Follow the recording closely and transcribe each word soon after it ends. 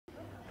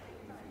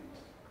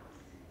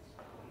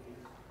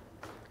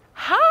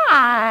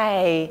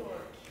Hi.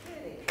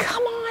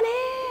 Come on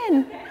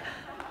in.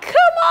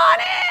 Come on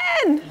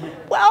in.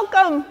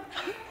 Welcome.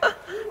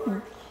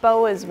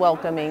 Bo is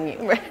welcoming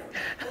you.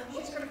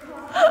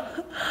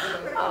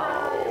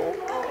 Oh,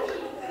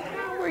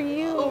 how are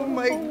you? Oh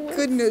my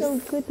goodness. So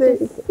good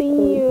to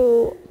see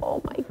you.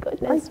 Oh my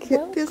goodness.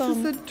 Welcome. This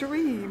is a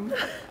dream.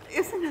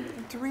 Isn't it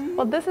a dream?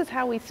 Well, this is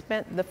how we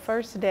spent the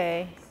first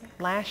day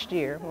last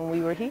year when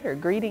we were here,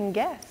 greeting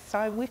guests.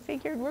 So we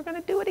figured we're going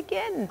to do it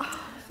again.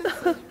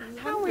 Oh,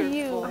 how are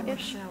you?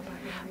 Michelle.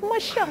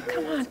 Michelle,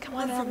 come on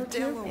I'm over. from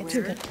Delaware. It's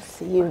good to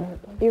see you.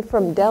 You're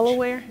from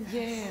Delaware?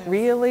 Yes.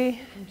 Really?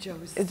 From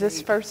Joe's Is this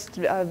State. first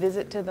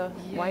visit to the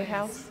White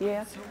House?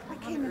 Yeah. I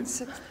came in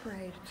 6th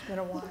grade. It's been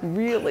a while.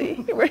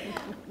 Really?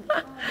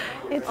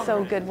 It's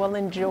so good. Well,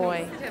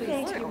 enjoy.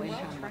 Thank you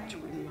how much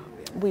we love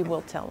him. We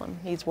will tell him.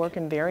 He's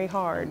working very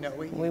hard.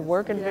 We're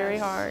working very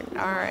hard.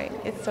 All right.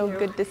 It's so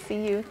good to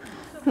see you.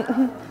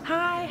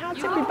 Hi,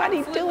 how's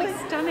everybody doing?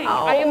 Stunning.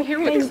 Oh, I am here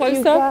with thank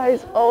you close-up.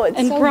 guys. Oh, it's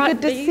And so brought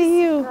good to these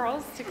see you.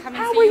 girls to come and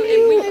How see are you.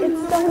 you?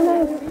 It's so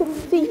nice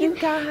to see you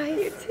guys.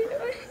 You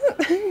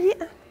too.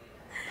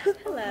 Yeah.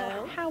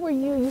 Hello. How are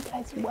you? You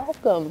guys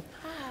welcome.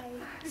 Hi.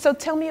 So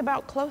tell me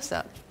about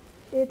Close-Up.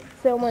 It's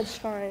so much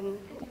fun.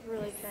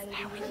 Really excited.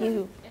 How are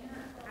you?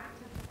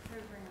 Interactive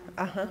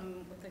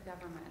program with the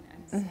government.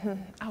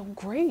 And Oh,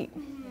 great.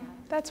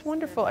 That's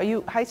wonderful. Are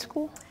you high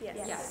school?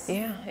 yes.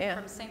 Yeah, yeah.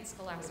 From St.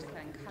 Scholastica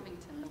in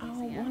Covington, Oh,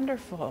 Louisiana.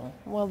 wonderful.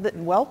 Well,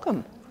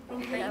 welcome.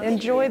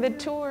 Enjoy the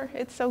tour.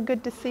 It's so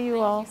good to see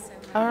you all.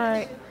 All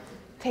right.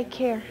 Take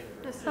care.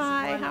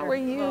 Hi, how are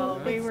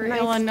you? We It's were nice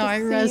to Illinois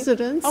see you.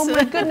 residents. Oh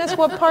my goodness,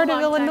 what part of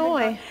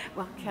Illinois?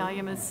 Well,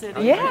 Calumet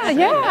City. Yeah,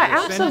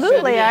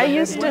 absolutely. I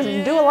used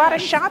to do a lot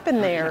of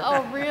shopping there.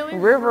 Oh, really?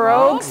 River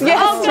Oaks.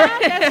 Yes. Oh,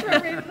 God, that's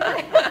where we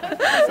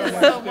were.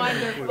 So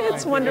wonderful.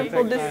 It's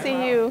wonderful to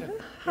see you.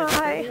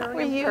 Hi, how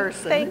are you?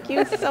 Thank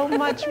you so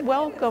much.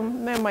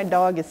 Welcome. Man, my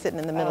dog is sitting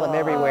in the middle of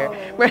everywhere.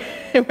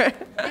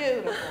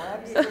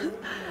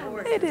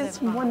 It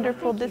is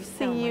wonderful to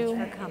see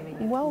you.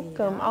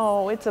 Welcome.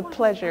 Oh, it's a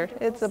pleasure.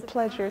 It's a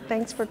pleasure.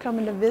 Thanks for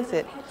coming to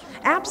visit.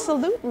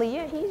 Absolutely.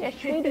 Yeah, he's a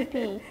sweetie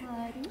pea.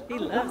 He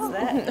loves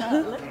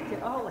that. Look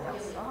at all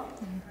that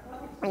salt.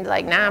 He's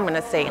like, now I'm going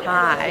to say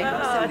hi.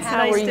 Oh, it's How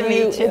nice are to you? meet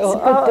you. It's good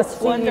Oh, to it's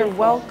see you. wonderful.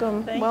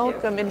 Welcome.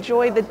 Welcome.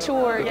 Enjoy the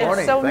tour. It's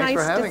morning. so Thanks for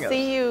nice having to us.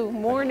 see you.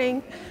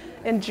 Morning.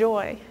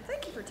 Enjoy.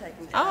 Thank you for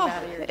taking time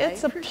out of your day.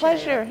 It's a Appreciate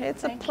pleasure. it.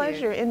 It's a Thank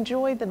pleasure. you.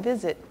 Enjoy the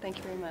visit. Thank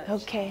you very much.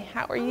 Okay.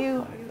 How are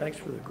you? Thanks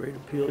for the great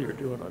appeal you're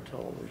doing on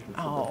television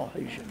for the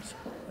patients.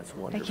 That's I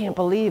wonderful. can't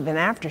believe an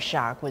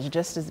aftershock was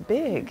just as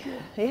big.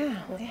 Yeah.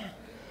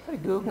 Hey,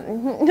 Google.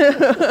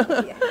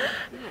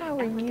 How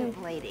are you?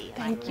 Lady.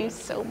 Thank you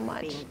so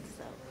much.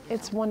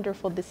 It's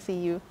wonderful to see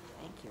you.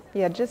 Thank you.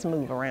 Yeah, just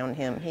move around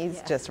him.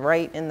 He's just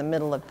right in the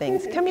middle of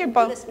things. Come here,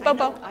 Bo.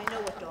 Bo.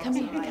 Come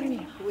here. Come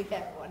here. We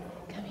have one.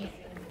 Come here.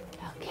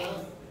 Okay.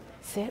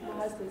 Sit.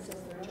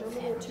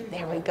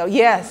 There we go.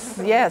 Yes,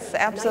 yes,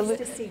 absolutely.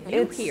 Nice to see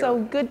you It's here. so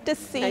good to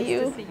see Nice to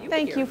you. see you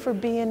Thank here. you for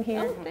being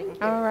here. Oh, thank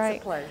you. All right.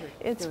 It's a pleasure.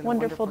 It's Doing a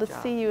wonderful to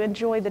wonderful see you.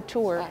 Enjoy the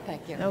tour.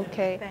 Thank you.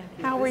 Okay. Thank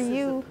you. How are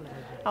you?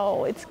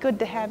 Oh, it's good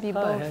to have you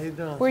both. how you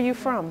doing? Where are you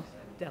from?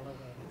 Delaware.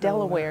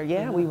 Delaware,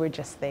 yeah, we were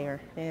just there.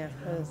 Yeah,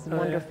 it was a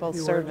wonderful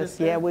You were service. just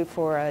there? Yeah, we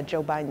for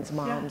Joe Biden's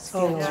mom's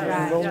funeral in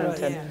right.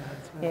 Wilmington.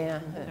 Yeah,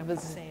 Yeah, it was.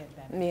 Say it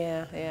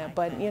better. Yeah.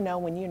 But you know,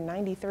 when you're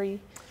 93,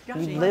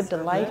 you lived a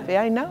life.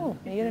 Yeah, I know.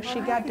 You know, she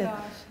got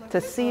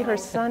to see her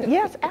son.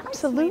 Yes,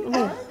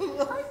 absolutely.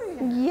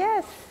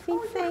 Yes,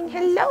 he's saying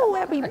hello,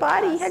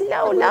 everybody.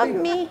 Hello, love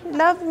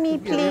me,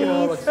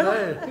 please.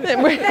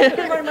 Thank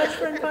you very much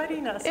for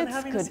inviting us and It's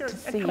having good us here. to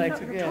see And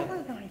coming you. out, you're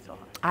taller than I thought.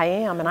 I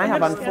am, and I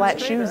have on flat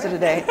shoes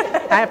today.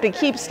 I have to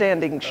keep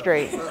standing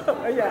straight.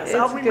 Yes,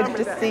 I'll It's good remember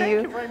to that. see Thank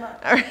you. you very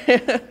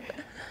much.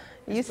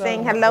 You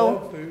saying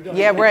hello?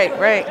 Yeah, right.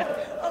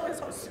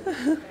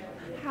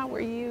 How are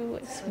you?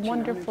 It's Such an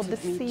wonderful honor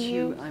to meet see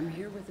you. I'm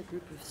here with a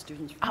group of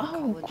students from Oh,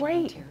 College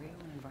great. of Ontario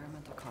and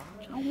Environmental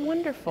College. Oh,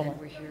 wonderful. And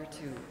we're here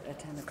to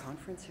attend a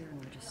conference here, and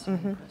we're just so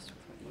impressed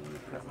with what you and the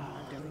program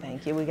are doing.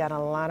 Thank you. We got a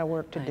lot of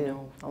work to I do.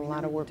 know, A we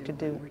lot know of you work to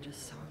do. We're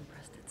just so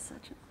impressed. It's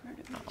such an honor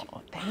to meet you.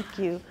 Oh, thank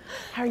you.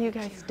 How are you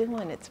guys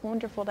doing? It's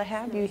wonderful to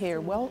have you here.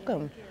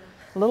 Welcome.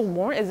 A little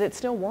warm. Is it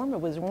still warm? It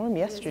was warm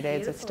yesterday.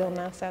 Is it still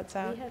nice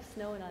outside? We have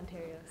snow in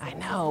Ontario. So I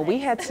know. We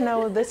had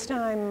snow this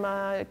time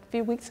a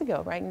few weeks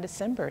ago, right in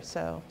December.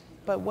 So,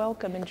 but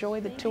welcome. Enjoy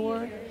the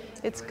tour.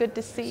 It's good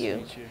to see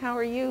you. How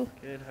are you?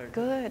 Good. How are you?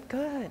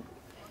 Good.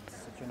 It's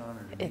such an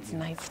honor to meet It's you.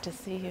 nice to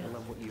see you. I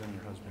love what you and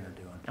your husband are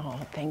doing. Oh,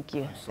 thank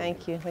you.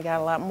 Thank you. We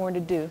got a lot more to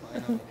do.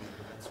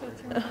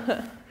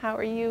 How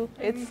are you?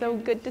 It's so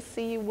good to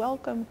see you.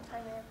 Welcome.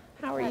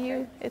 How are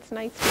you? It's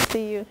nice to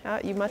see you.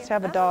 You must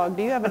have a dog.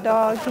 Do you have a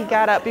dog? He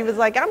got up. He was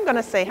like, I'm going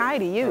to say hi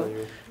to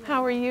you.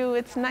 How are you?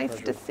 It's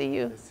nice to see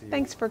you.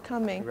 Thanks for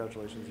coming.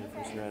 Congratulations on your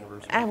first year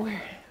anniversary. And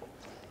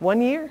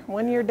we're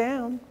 1 year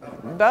down.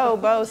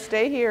 Bo,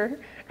 stay here.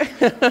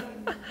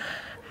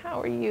 How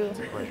are you? It's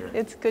a pleasure.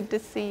 It's good to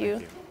see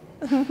you.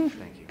 Thank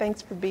you.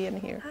 Thanks for being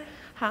here.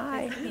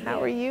 Hi,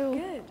 how are you?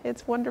 Good.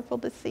 It's wonderful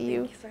to see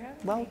you. Thanks for having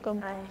me.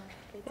 Welcome. Hi.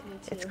 Great to meet you.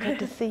 It's good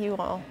to see you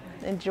all.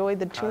 Enjoy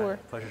the tour.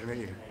 Pleasure to meet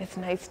you. It's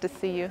nice to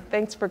see you.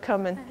 Thanks for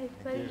coming. Hi,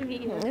 pleasure to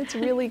meet you. It's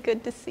really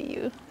good to see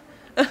you.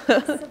 It's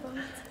a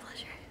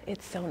pleasure.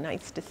 It's so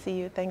nice to see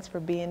you. Thanks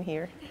for being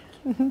here.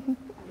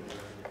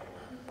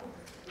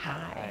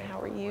 Hi,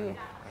 how are you?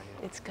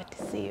 It's good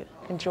to see you.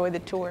 Enjoy the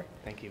tour.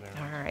 Thank you very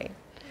All right.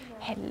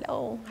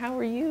 Hello, how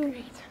are you?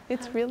 Great.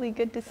 It's really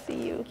good to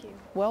see you. Thank you.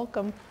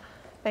 Welcome.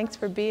 Thanks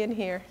for being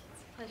here.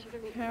 Pleasure to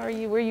meet you. How are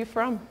you? Where are you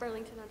from?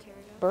 Burlington, Ontario.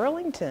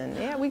 Burlington.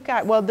 Yeah, we've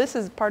got, well, this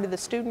is part of the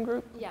student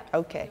group? Yeah.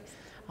 Okay.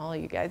 All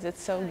you guys,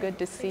 it's so good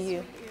to see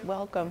you.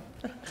 Welcome.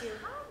 Thank you.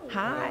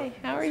 Hi,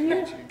 how are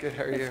you? Good,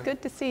 how are you? It's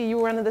good to see you. You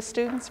were one of the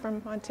students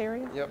from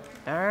Ontario? Yep.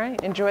 All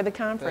right. Enjoy the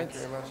conference.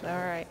 very much.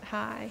 All right.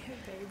 Hi.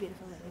 Very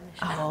beautiful lady.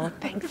 Oh,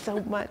 thanks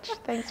so much.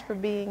 Thanks for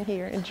being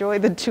here. Enjoy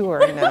the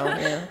tour. I know.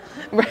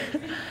 Yeah.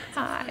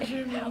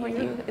 Hi. How are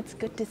you? It's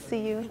good to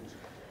see you.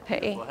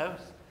 Hey.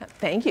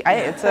 Thank you.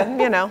 It's a,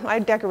 you know, I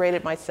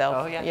decorated myself.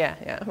 Oh, yeah?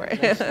 Yeah,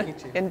 right. Nice to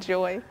meet you.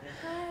 Enjoy.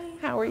 Hi.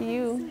 How are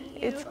you?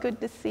 It's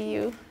good to see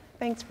you.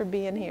 Thanks for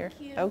being here.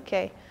 you.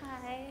 Okay.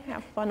 Hi.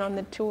 Have fun on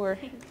the tour.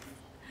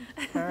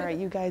 All right,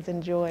 you guys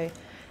enjoy.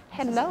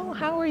 Hello,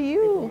 how are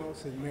you?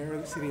 Mayor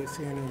of the City of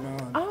San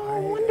Ramon.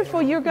 Oh, wonderful.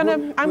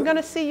 I'm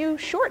gonna see you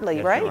shortly,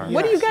 Yes, right? you are.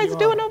 What are you Yes, guys you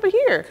doing are. over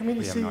here? Coming to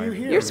We have see no you idea.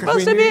 here. You're 'cause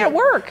supposed we to be knew- at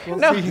work. We'll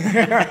No. see.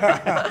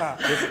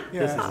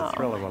 This is a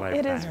thrill of a lifetime.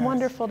 It is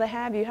wonderful to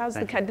have you. How's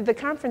Thank you. did the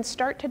conference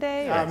start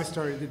today? or- We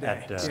started today.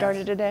 At, Yes.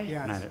 Started today?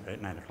 Yes.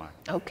 At 9 o'clock.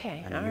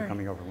 Okay, And all you're right.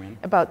 coming over when?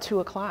 About 2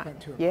 o'clock. About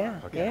 2 o'clock. Yeah,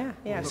 Okay.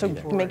 yeah. We're So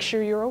looking forward. make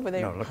sure you're over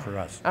there. No, look for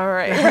us. All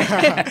right.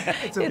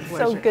 It's a It's so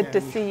pleasure good to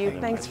having see you.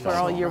 Thanks for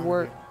all your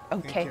work.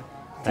 Okay. you.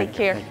 Take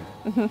care.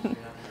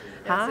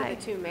 Those Hi. are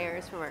the two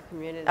mayors from our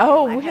community.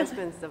 Oh, My really?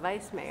 husband's the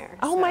vice mayor.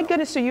 Oh my so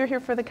goodness, so you're here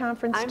for the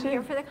conference I'm too?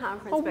 here for the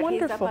conference, Oh, but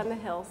wonderful. he's up on the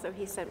hill, so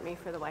he sent me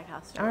for the White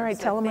House tour. All right,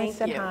 so tell him I thank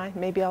said you. hi.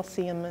 Maybe I'll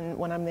see him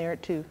when I'm there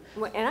too.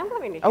 And I'm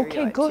going to hear you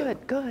Okay, at good,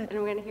 too. good. And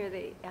I'm going to hear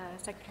the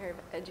Secretary of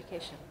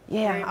Education.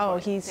 Yeah, Very oh,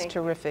 important. he's Thank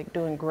you. terrific,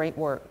 doing great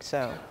work,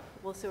 so.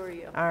 Well, so are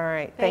you. All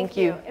right, Thank thank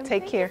you. you. And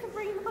Take thank you care. for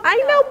bringing the I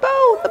hotel. know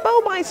Bo, the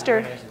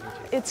Bowmeister.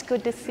 It's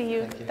good to see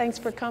you. Thanks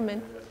for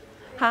coming.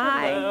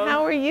 Hi,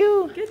 how are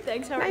you? Good,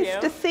 thanks. How are Nice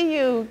you? to see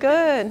you.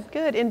 Good,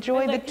 good.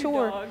 Enjoy like the your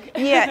tour. dog.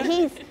 Yeah,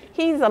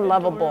 he's a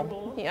lovable.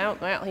 Adorable. Yeah,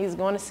 well, he's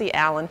going to see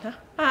Alan.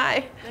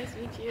 Hi. Nice to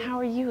meet you. How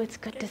are you? It's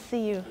good to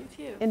see you. You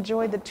too.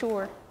 Enjoy the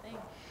tour.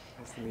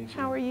 Nice to meet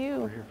you. How are you?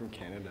 We're here from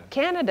Canada.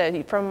 Canada,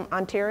 you from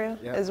Ontario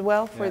Yeah, as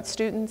well for yeah. its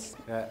students?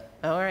 Yeah.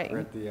 All right, We're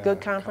at the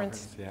good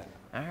conference? Yeah.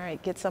 All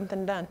right, get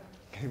something done.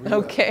 We will.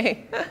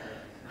 Okay.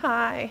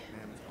 Hi,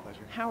 Man, it's a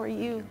pleasure. how are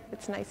you?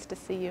 It's nice to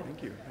see you.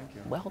 Thank you. Thank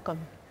you. Welcome.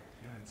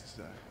 Yeah,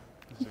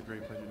 this is a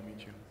great pleasure to meet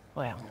you.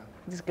 Well,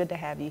 it's good to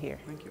have you here.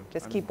 Thank you.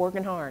 Just I'm- keep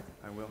working hard.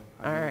 I will. All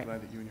I'm really right.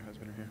 glad that you and your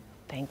husband are here.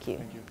 Thank you.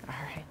 Thank you. All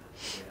right.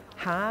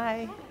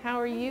 Hi, how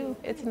are you?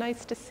 It's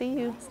nice to see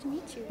you. Nice to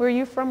meet you. Where are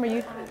you from? Are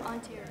you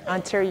Ontario.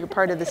 Ontario? You're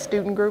part of the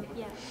student group?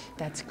 Yeah.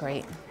 That's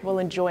great. We'll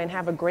enjoy and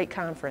have a great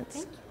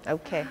conference.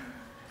 Okay.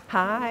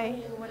 Hi.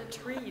 What a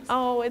treat.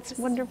 Oh, it's This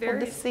is wonderful very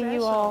to see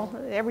you all.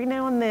 Every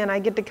now and then I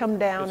get to come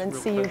down and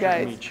see you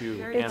guys.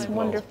 It's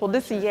wonderful.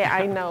 Yeah,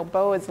 I know.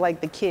 Bo is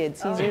like the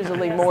kids. He's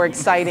usually more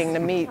exciting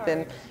to meet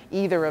than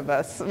either of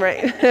us,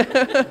 right?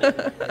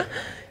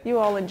 You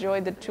all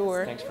enjoyed the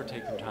tour. Thanks for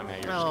taking time out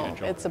of your Oh,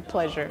 schedule. it's a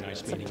pleasure. Nice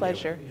It's a meeting you.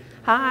 pleasure.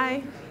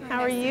 Hi, how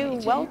are you?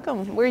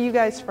 Welcome. Where are you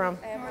guys from?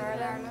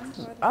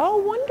 Oh,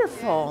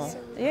 wonderful.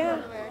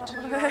 Yeah.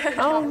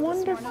 Oh,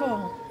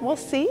 wonderful. We'll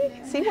see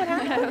what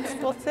happens.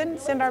 We'll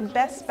send our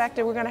best back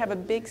there. We're going to have a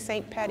big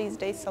St. Patty's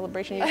Day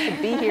celebration. You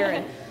should be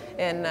here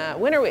in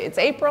when are we? It's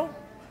April?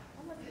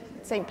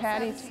 St.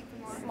 Patty's?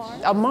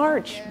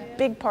 March.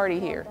 Big party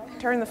here.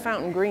 Turn the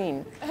fountain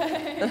green.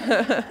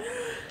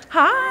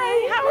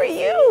 Hi, how are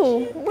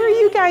you? Where are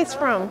you guys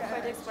from?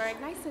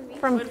 Fredericksburg. Nice to meet you.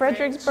 From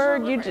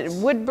Fredericksburg,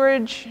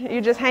 Woodbridge. You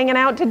just hanging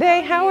out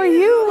today? How are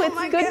you?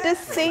 It's good to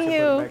see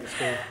you.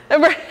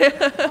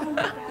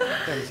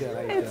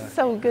 It's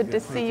so good to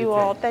see you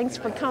all. Thanks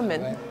for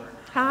coming.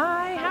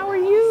 Hi, how are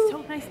you?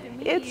 So nice to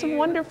meet It's you.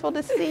 wonderful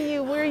to see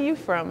you. Where are you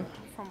from?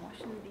 From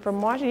Washington, D.C.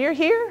 From Washington. You're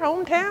here,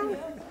 hometown?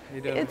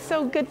 You doing? It's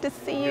so good to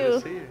see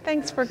you.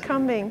 Thanks for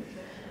coming.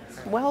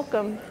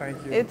 Welcome.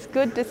 Thank you. It's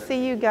good to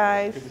see you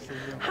guys.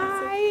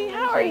 Hi,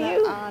 how are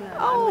you?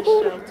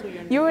 Oh,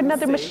 you're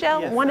another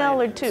Michelle? One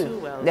L or two?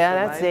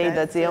 Yeah,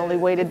 that's the only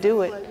way to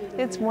do it.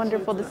 It's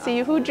wonderful to see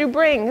you. Who'd you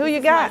bring? Who you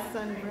got?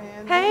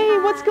 Hey,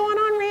 what's going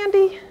on,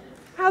 Randy?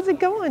 How's it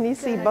going? You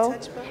see Bo?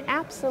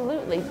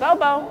 Absolutely.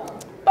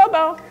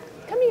 Bobo,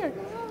 come here.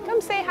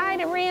 Come say hi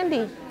to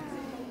Randy.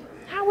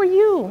 How are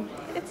you?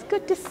 It's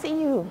good to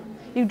see you.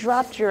 You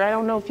dropped your, I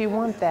don't know if you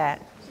want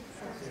that.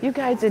 You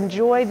guys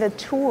enjoy the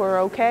tour,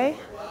 okay?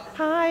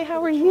 Hi,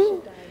 how are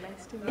you?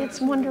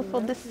 It's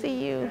wonderful to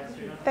see you.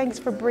 Thanks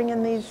for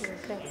bringing these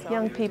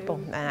young people.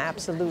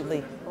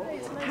 Absolutely.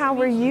 How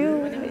are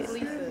you?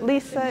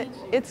 Lisa,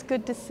 it's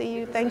good to see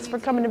you. Thanks for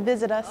coming to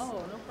visit us.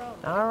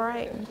 All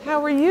right.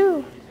 How are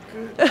you?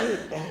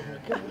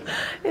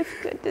 It's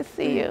good to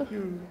see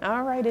you.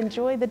 All right,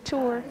 enjoy the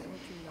tour.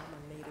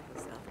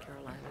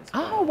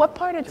 Oh, what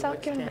part of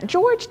South Carolina?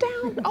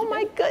 Georgetown? Oh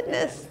my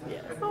goodness.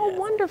 Oh,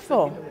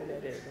 wonderful.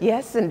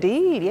 Yes,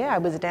 indeed. Yeah, I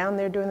was down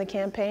there during the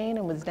campaign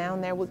and was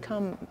down there,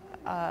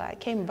 I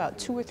came about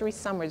 2 or 3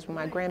 summers when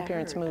my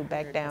grandparents moved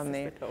back down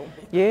there.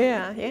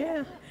 Yeah,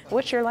 yeah.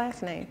 What's your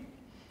last name?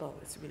 Oh,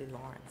 it's really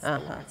Lawrence.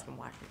 Lawrence from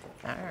Washington.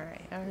 All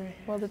right, all right.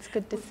 Well, it's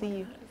good to see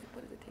you.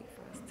 What does it take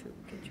for us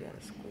to get you out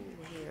of school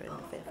here in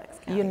the Fairfax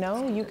County? You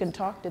know, you can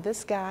talk to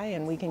this guy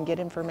and we can get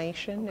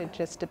information. It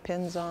just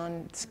depends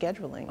on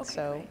scheduling. Okay,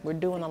 So great. we're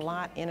doing a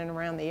lot in and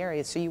around the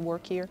area. So you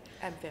work here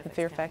I'm in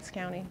Fairfax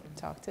County?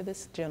 Talk to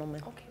this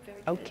gentleman. Okay, very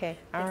good. Okay,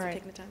 all Thanks for right.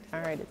 taking the time to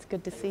All right, it's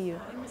good to see you.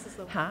 Hi, Mrs.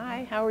 Lowe.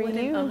 Hi, how are What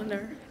an you?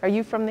 honor. Are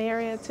you from the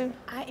area too?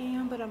 I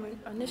am, but I'm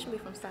initially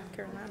from South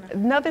Carolina.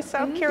 Another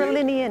South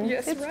Carolinian.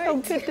 Yes, It's so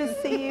right. good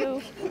to see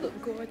you. You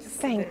look gorgeous.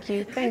 Thank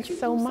you. How'd Thanks you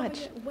so lose all much.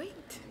 that weight?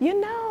 You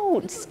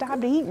know,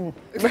 stop eating.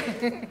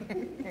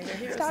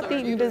 Stop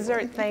eating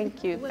dessert.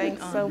 Thank you.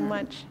 Thanks so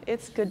much.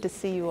 It's good to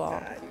see you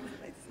all.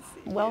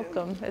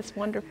 Welcome. It's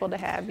wonderful to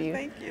have you.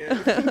 Thank you.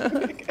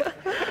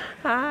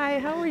 Hi,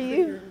 how are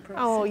you?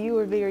 Oh, you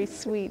were very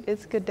sweet.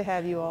 It's good to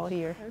have you all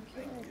here.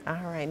 All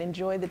right,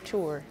 enjoy the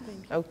tour.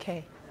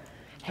 Okay.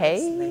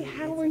 Hey,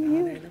 how are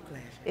you?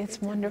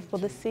 It's wonderful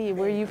to see you.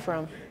 Where are you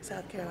from?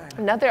 South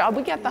Carolina.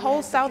 We got the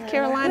whole South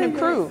Carolina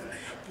crew.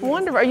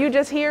 Wonderful. Are you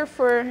just here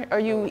for, do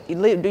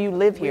you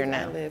live here I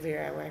now? live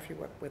here. I actually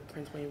work with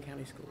Prince William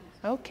County Schools.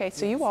 Okay,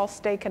 so you all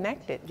stay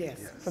connected Yes.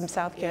 from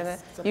South Carolina.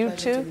 Yes, it's a You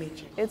pleasure too? to meet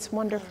you. It's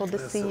wonderful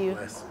to see you.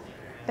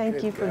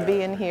 Thank you for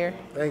being here.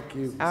 Thank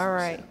you. All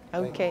right,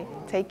 okay,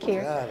 take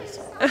care. God, it's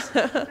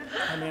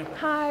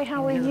Hi,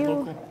 how are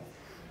you?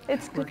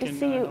 It's good to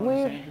see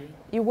you.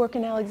 You work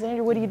in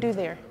Alexandria? What do you do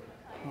there?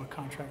 I'm a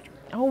contractor.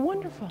 Oh,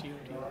 wonderful.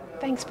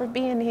 Thanks for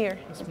being here.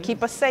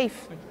 Keep us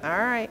safe. All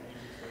right.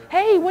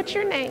 Hey, what's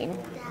your name?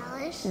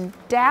 Dallas.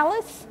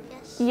 Dallas?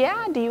 Yes.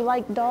 Yeah, do you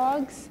like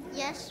dogs?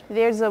 Yes.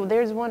 There's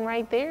one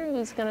right there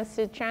who's trying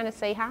to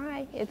say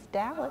hi. It's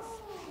Dallas.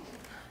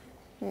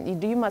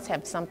 You must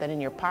have something in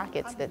your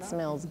pockets that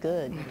smells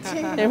good.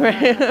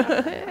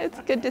 It's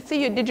good to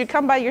see you. Did you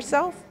come by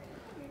yourself?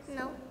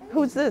 No.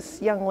 Who's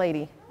this young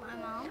lady? My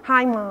mom.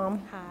 Hi,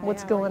 Mom. Hi,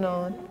 What's how are going you?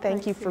 on?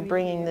 Thank you Nice to for meet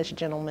bringing you. this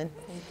gentleman.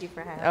 Thank you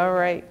for having All me.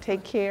 right,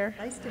 take care.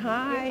 Nice to meet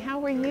Hi, you.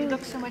 how are you? You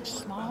look so much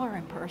smaller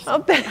in person. Oh,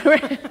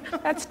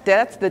 that's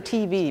the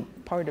TV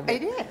part of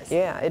it. It is.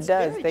 Yeah, it It's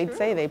does. very They true.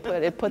 say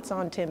it puts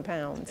on 10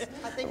 pounds.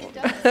 I think it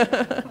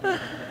does.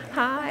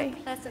 Hi.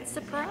 Pleasant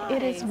surprise.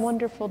 It is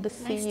wonderful to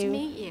see Nice you. to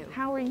meet you.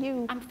 How are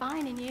you? I'm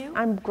fine, and you?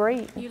 I'm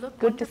great. You look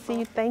good to see you.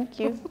 wonderful. Thank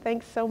you.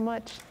 Thanks so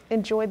much.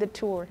 Enjoy the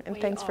tour, and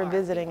We thanks for are.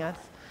 visiting us.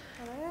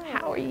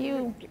 How are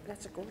you?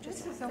 That's a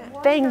gorgeous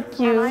Thank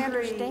And I you.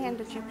 understand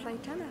that you play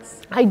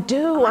tennis. I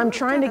do. I'm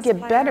trying to tennis get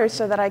player. better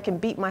so that I can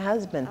beat my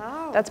husband.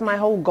 Oh. That's my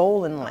whole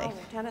goal in life.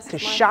 tennis To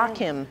is my shock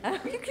thing.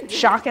 him.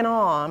 Shock and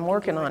awe. I'm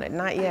working on it.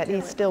 Not yet.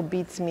 He still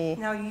beats me.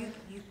 Now, you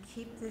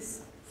keep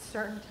this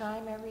certain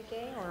time every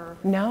day, or?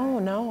 No.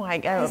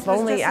 I've just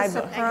only. a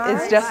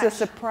surprise? It's just a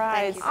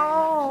surprise.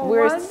 Oh,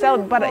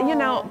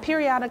 But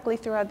periodically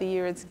throughout the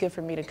year, it's good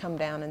for me to come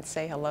down and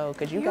say hello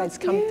because you guys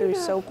come through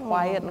so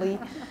quietly.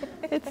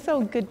 It's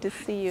so good to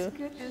see you.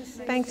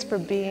 Thanks for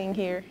being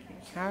here.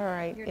 All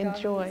right,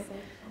 enjoy.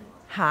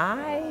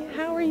 Hi,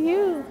 how are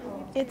you?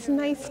 It's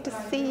nice to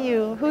see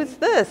you. Who's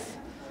this?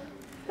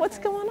 What's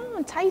going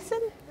on,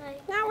 Tyson?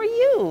 How are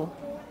you?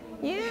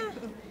 Yeah,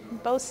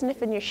 both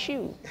sniffing your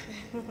shoe.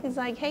 He's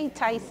like, hey,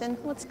 Tyson,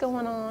 what's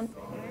going on?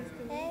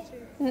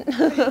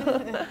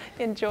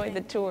 Enjoy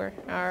the tour.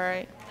 All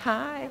right.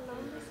 Hi.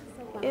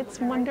 It's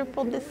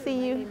wonderful to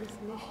see you.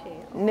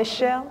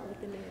 Nichelle?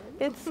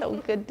 It's so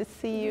good to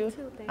see you.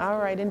 All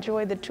right,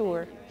 enjoy the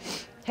tour.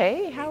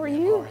 Hey, how are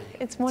you?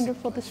 It's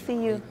wonderful to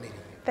see you.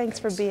 Thanks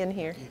for being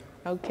here.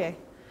 Okay.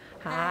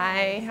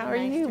 Hi, how are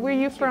you? Where are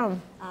you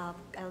from? I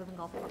live in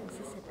Gulfport,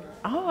 Mississippi.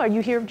 Oh, are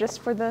you here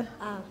just for the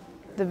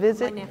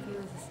visit? My nephew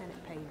is a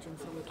Senate page, and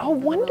so we came Oh, for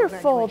the little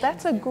wonderful. graduation.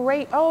 That's a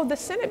great, the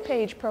Senate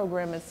Page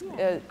program is,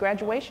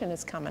 graduation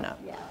is coming up.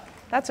 Yeah.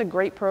 That's a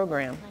great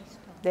program.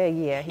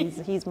 Yeah,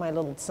 he's my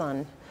little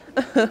son.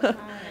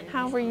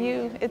 How are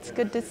you? It's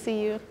good to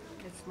see you.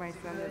 It's my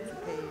son that's a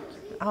page.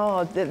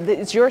 Oh,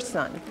 it's your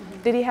son.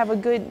 Did he have a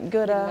good?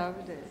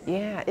 Loved it.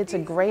 Yeah, it's a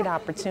great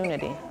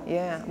opportunity.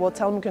 Yeah, well,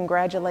 tell him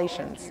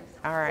congratulations.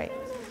 All right.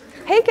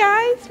 Hey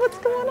guys, what's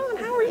going on?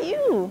 How are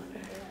you?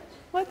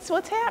 What's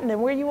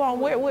happening? Where you all?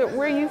 Where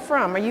are you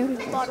from? Are you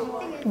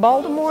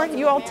Baltimore?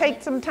 You all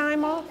take some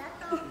time off?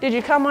 Did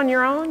you come on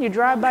your own? You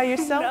drive by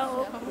yourself?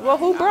 No. Well,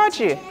 who brought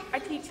you? Our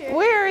teacher.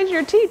 Where is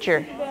your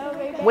teacher?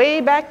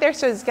 Way back there,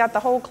 so it's got the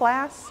whole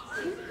class?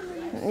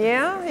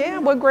 Yeah.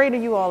 What grade are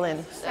you all in?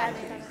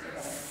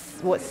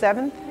 What,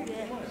 7th?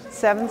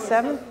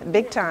 7th?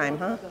 Big time,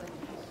 huh?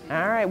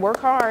 All right, work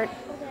hard.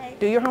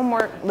 Do your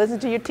homework. Listen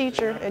to your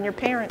teacher and your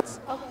parents.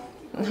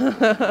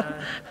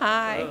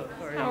 Hi,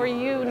 how are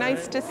you?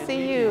 Nice to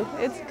see you.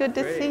 It's good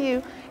to see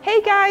you.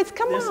 Hey guys,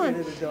 come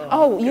on.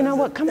 Oh, you know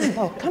what? Come on,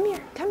 Bo. Come here.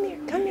 Come here.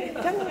 Come here.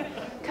 Come here.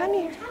 Come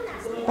here.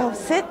 Bo,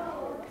 sit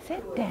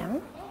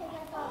down.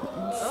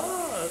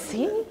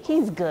 See,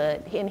 he's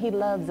good, and he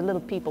loves the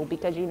little people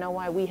because you know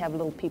why? We have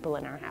little people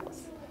in our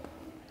house.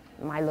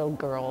 My little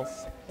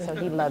girls, so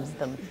he loves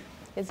them.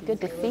 It's good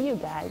to see you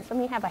guys. Let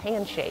me have a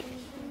handshake.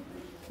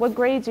 What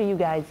grades are you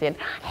guys in?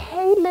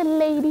 Hey, little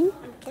lady.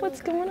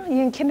 What's going on?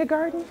 You in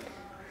kindergarten?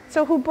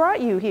 So who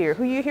brought you here?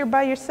 Who you here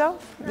by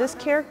yourself? This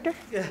character?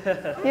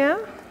 Yeah?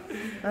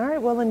 All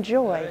right, well,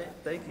 enjoy.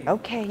 Thank you.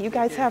 Okay, you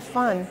guys have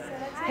fun.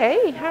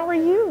 Hey, how are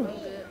you?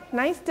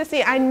 Nice to see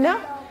you. I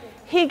know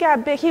he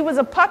got big. He was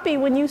a puppy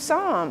when you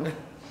saw him.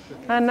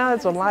 I know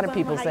that's what a lot of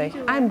people say.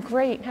 I'm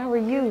great. How are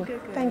you?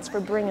 Thanks for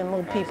bringing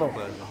little people.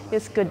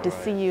 It's good to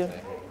see you.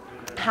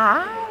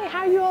 Hi,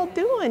 how you all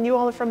doing? You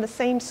all are from the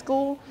same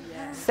school?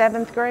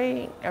 7th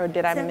grade? Or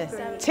did I miss?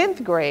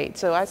 10th grade.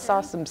 So I saw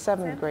some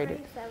 7th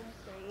graders.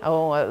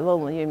 Oh, a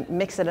little, you're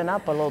mixing it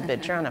up a little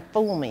bit, trying to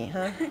fool me,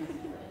 huh?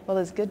 Well,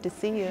 it's good to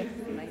see you.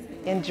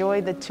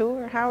 Enjoy the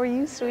tour. How are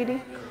you,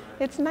 sweetie?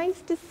 It's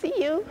nice to see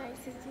you.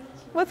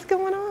 What's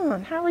going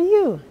on? How are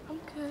you? I'm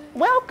good.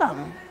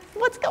 Welcome.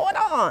 What's going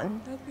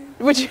on?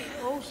 Would you?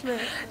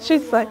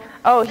 She's like,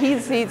 oh,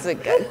 he's a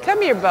good.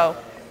 Come here, Bo.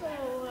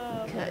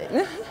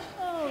 Good.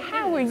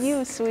 How are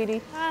you,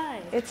 sweetie?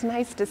 Hi. It's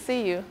nice to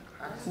see you.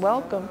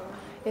 Welcome.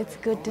 It's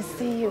good to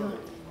see you.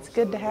 It's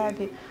good to have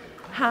you.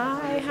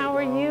 Hi, how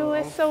are you?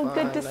 It's so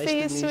good to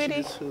see you,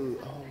 sweetie.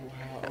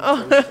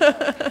 Oh.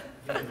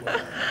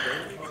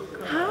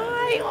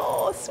 Hi,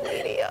 oh,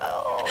 sweetie.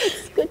 Oh,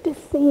 it's good to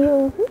see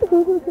you.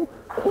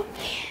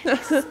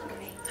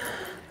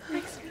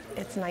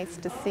 It's nice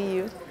to see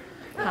you.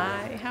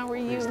 Hi, how are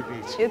you?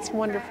 It's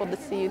wonderful to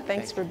see you.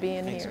 Thanks for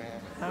being here.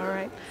 All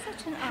right.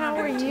 How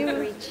are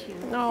you?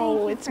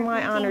 Oh, it's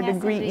my honor to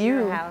greet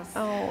you.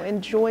 Oh,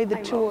 enjoy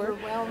the tour.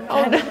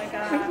 Oh, my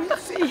God.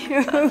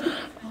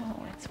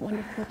 Oh, it's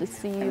wonderful to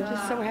see you. I'm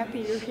just so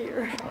happy you're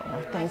here.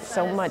 Oh, thanks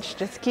so much.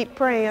 Just keep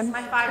praying.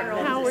 My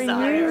 5-year-old How are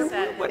you?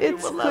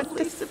 It's good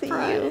to see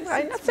you.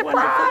 I'm not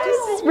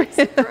surprised.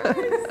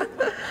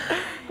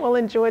 Well,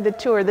 enjoy the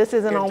tour. This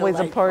isn't always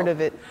a part of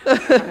it.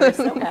 I'm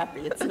so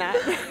happy it's not.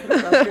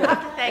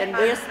 And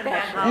we're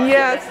special.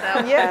 Yes,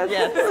 yes.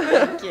 Yes,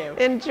 thank you.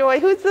 Enjoy.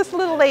 Who's this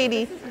little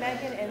lady?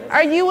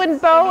 Are you and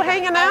Bo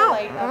hanging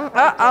out?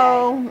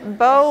 Uh-oh.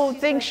 Bo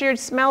thinks you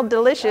smell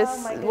delicious.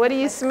 What do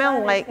you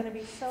smell like?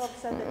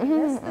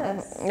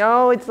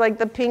 No, it's like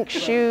the pink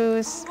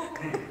shoes.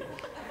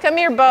 Come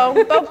here,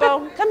 Bo.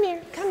 Bo. Come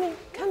here. Come here.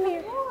 Come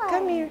here.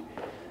 Come here.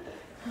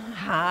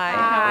 Hi.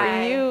 How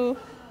are you?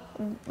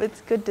 It's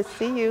good to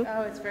see you.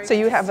 Oh, it's very So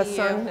you good to have a see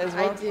son you. as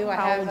well? I do. I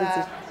How have old is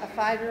he? a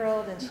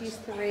 5-year-old and she's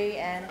 3,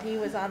 and he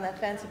was on the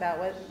fence about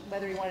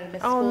whether he wanted to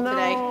miss Oh school no!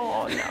 today.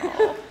 Oh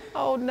no!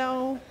 Oh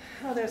no!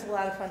 Oh, there's a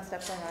lot of fun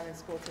stuff going on in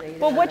school today.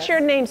 Well, what's your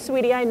name,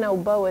 sweetie? I know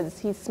Bo is.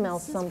 He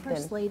smells something.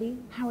 First lady.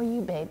 How are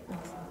you, babe?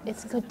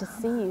 It's good to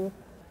see you.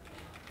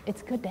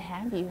 It's good to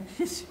have you.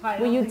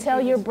 Will you tell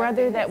your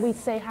brother that we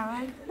say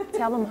hi?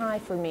 Tell him hi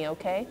for me,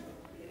 okay?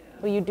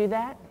 Will you do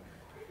that?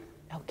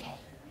 Okay.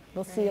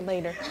 We'll see you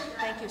later.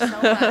 Thank you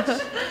so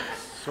much.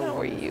 How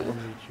are you?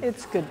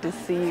 It's good to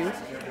see you.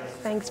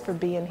 Thanks for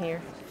being here.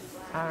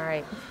 All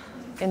right.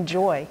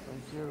 Enjoy.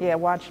 Yeah,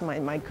 watch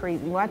my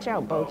crazy. Watch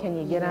out, Bo. Can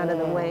you get out of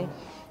the way?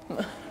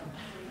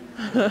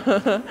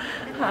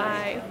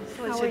 Hi.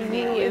 How are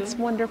you? It's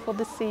wonderful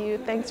to see you.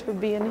 Thanks for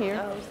being here.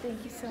 Oh,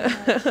 thank you so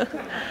much.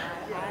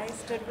 I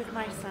stood with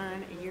my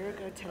son a year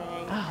ago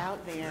today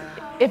out there.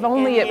 If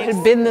only it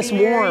had been this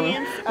warm.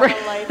 Experience of a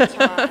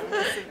lifetime.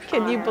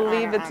 Can you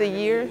believe it's a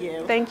year?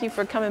 Thank you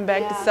for coming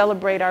back to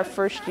celebrate our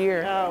first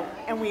year. Oh,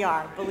 and we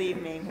are,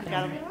 believe me. We've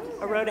got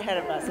a road ahead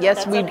of us. Yes,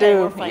 That's we okay,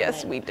 do. we're fighting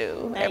Yes, it. we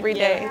do. Thank Every you.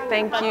 day.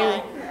 Thank you.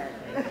 Bye-bye.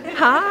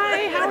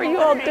 Hi, how are you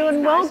all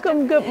doing?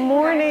 Welcome. Good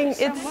morning.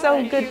 It's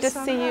so good to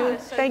see you.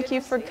 Thank you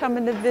for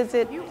coming to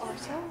visit. You are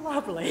so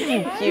lovely.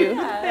 Thank you.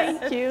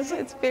 Thank you.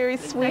 It's very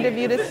sweet of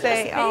you to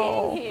say.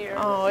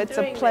 Oh, it's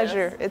a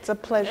pleasure. It's a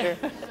pleasure.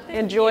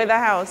 Enjoy the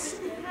house.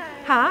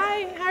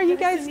 Hi, how are you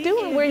guys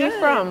doing? Where are you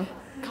from?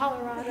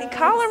 Colorado.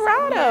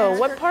 Colorado.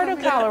 What part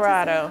of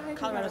Colorado?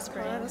 Colorado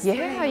Springs.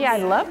 Yeah, I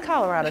love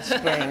Colorado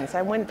Springs.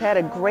 I went and had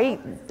a great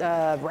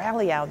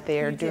rally out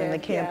there during the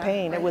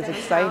campaign. It was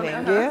exciting.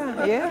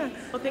 Yeah.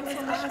 Well, thanks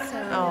so much.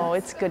 Oh,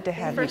 it's good to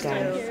have you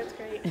guys.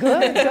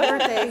 Good.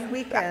 Birthday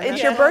weekend.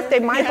 It's your birthday.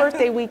 My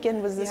birthday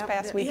weekend was this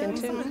past weekend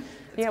too.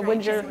 Yeah,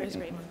 when's your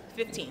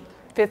 15th.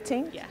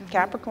 15? Yeah.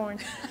 Capricorn.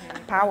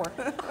 Power.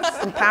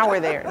 Some power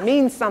there. It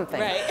means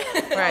something.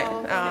 Right.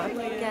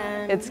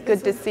 It's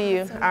good to see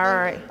you. All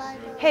right.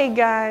 Hey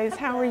guys,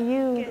 how are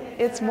you?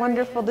 It's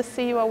wonderful to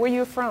see you all. Where are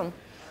you from?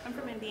 I'm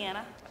from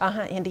Indiana.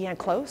 Indiana.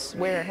 Close?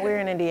 Where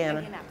in Indiana?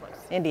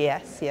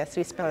 Indianapolis. Yes.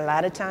 We spent a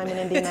lot of time in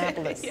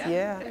Indianapolis.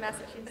 Yeah. From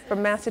Massachusetts.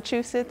 From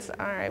Massachusetts?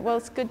 All right. Well,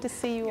 it's good to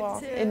see you all.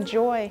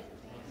 Enjoy.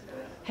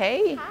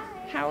 Hey.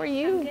 How are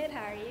you? I'm good,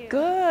 how are you?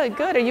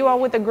 Good. Are you all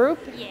with a group?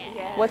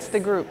 Yeah. What's the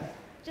group?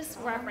 Just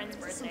for our friend's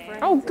birthday.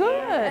 Oh,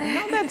 good.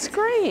 No, that's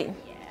great.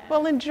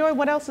 Well, enjoy.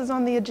 What else is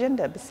on the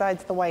agenda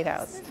besides the White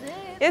House?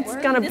 It's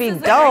going to be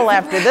dull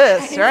after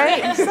this,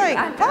 right? It's like,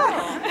 I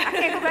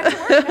can't go back to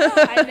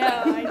work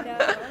now. I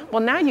know.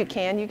 Well, now you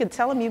can. You can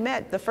tell them you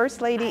met the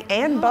First Lady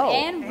and Bo.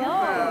 And Bo.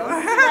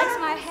 He likes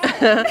my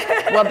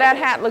hat. Well, that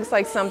hat looks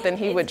like something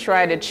he would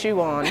try to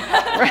chew on.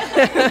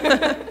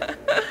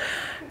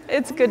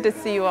 It's good to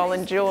see you all.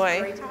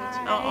 Enjoy.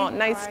 Oh,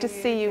 nice to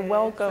see you.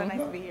 Welcome. So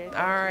nice to be here.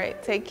 All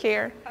right, take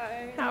care.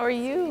 How are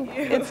you?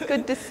 It's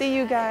good to see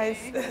you guys.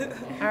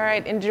 All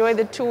right, enjoy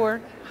the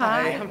tour.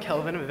 Hi. I'm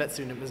Kelvin. I'm a vet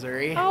student at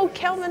Missouri. Oh,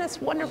 Kelvin,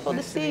 it's wonderful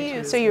to see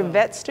you. So you're a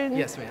vet student?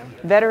 Yes, ma'am.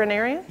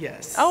 Veterinarian?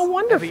 Yes. Oh, I have a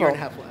wonderful. year and a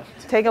half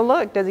left. Take a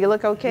look. Does he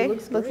look okay?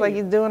 Looks like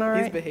he's doing all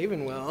right? He's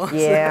behaving well.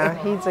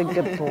 Yeah, he's a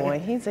good boy.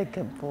 He's a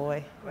good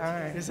boy. All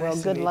right. It's Well,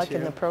 nice to good meet luck in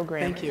you. the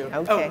program. Thank you.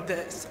 Okay. Oh,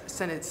 the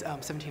Senate's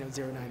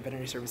 17009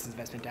 Veterinary Services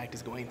Investment Act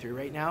is going through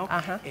right now.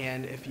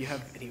 And if you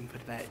have any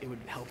input to that, it would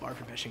help our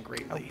profession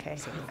greatly. Okay,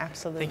 So,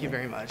 absolutely. Thank you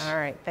very much. All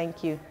right,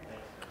 thank you.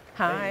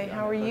 Hi,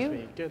 how are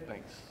you? Good,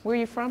 thanks. Where are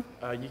you from?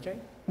 UK?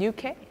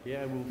 UK?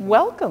 Yeah,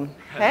 Welcome.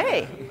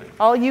 Hey,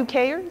 all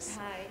UKers?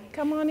 Hi.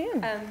 Come on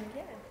in. Yeah,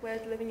 we're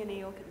living in New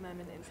York at the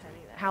moment,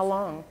 interning there. How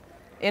long?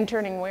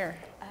 Interning where?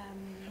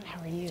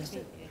 How are you?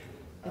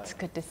 It's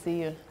good to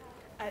see you.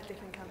 At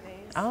different companies.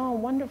 Oh,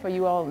 wonderful.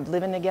 You all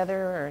living together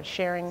or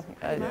sharing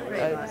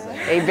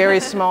a very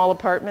small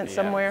apartment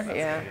somewhere?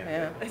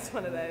 Yeah. It's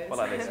one of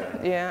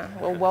those. Yeah.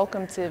 Well,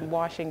 welcome to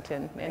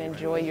Washington and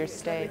enjoy your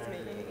stay.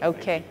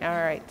 Okay. All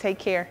right. Take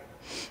care.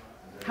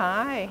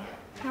 Hi.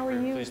 How are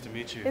you? Pleased to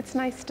meet you. It's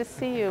nice to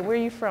see you. Where are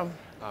you from?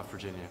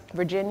 Virginia.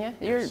 Virginia?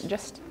 Yes. You're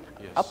just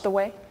up the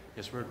way?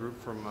 Yes, we're a group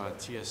from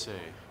TSA.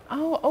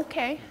 Oh,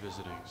 okay.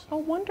 Visiting. Oh,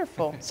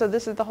 wonderful. So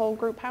this is the whole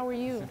group. How are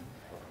you?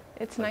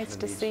 It's nice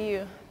to see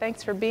you.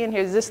 Thanks for being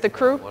here. Is this the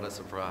crew? What a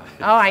surprise.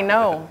 Oh, I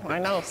know.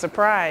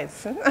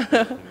 Surprise.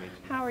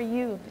 How are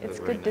you? It's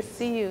good to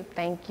see you.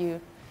 Thank you.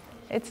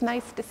 It's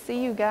nice to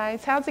see you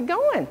guys. How's it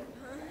going?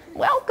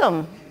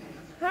 Welcome.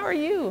 How are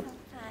you?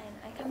 Fine.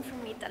 I come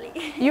from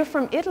Italy. You're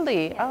from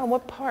Italy. Oh,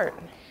 what part?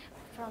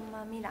 From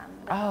Milan.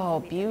 Oh,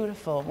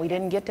 beautiful. We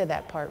didn't get to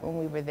that part when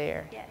we were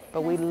there. Yes.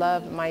 But we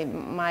love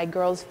my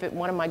girls.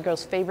 One of my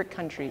girls' favorite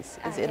countries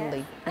is yes.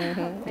 Italy.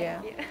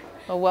 Yeah. you.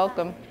 Well,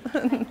 welcome.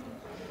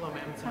 Hello,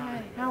 ma'am.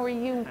 Hi. How are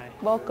you? Hi.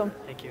 Welcome.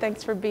 Thank you.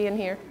 Thanks for being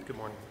here. Good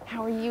morning.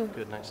 How are you?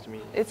 Good, nice to meet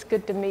you. It's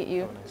good to meet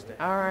you.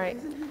 All right.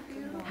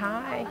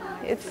 Hi.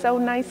 It's so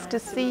nice to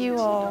see you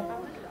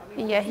all.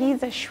 Yeah,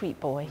 he's a sweet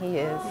boy. He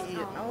is.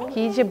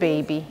 He's your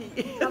baby.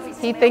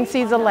 He thinks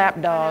he's a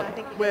lap dog.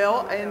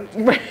 Well, and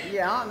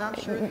yeah, and I'm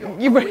sure You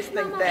you'll always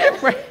think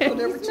that. Right. It'll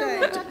never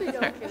change.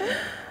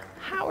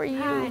 How are you?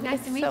 Hi,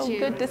 nice to meet so you.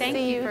 good to Thank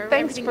see you you. for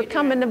Thanks everything for you do.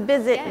 coming to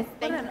visit.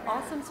 What an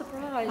awesome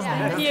surprise.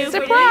 Thank you.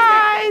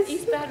 Surprise!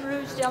 East Baton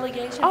Rouge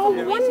delegation Oh,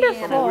 from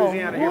wonderful.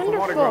 Louisiana, here from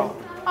Mardi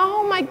Wonderful.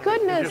 Oh my Just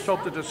goodness.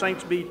 hope that the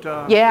Saints beat.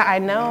 Yeah, I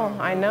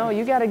know.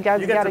 You got a You got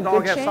a the good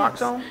dog has chance.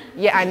 socks on?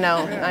 Yeah,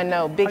 I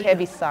know. Big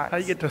heavy socks. How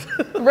you get to?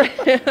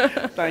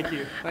 Thank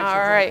you. Thanks All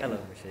right. Hello,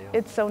 Michelle.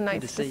 It's so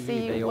nice Good to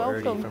see you. Dale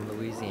Welcome. from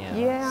Louisiana.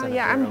 Yeah, Senator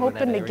I'm over hoping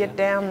that to area. get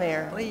down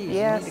there. Please, you need to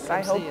Yes, come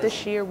I see hope us.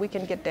 this year we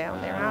can get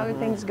down there. How are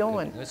things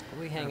going?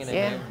 We hanging in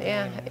Yeah, there.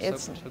 yeah, So-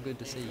 it's- so good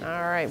to see you. All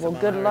right. Well,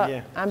 good luck.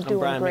 Yeah. I'm doing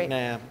Brian great.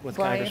 McNabb with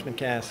Brian, Congressman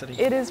Cassidy.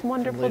 It is from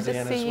wonderful to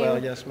Louisiana see as you.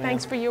 well. Yes, ma'am.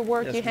 Thanks for your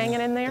work. Yes, You ma'am.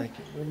 hanging in there? Thank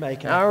you. We're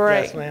making it. All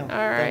right. Yes, ma'am. All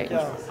right. Thank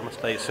y'all. I'm a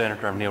state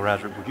senator. I'm Neil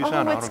Rasrick. Would you sign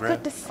Oh, an it's autograph?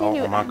 good to see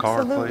you. On my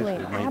card, please. Absolutely. It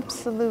would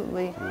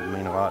Absolutely.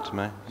 mean a lot to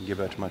me. Give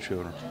that to my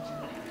children.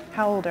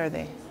 How old are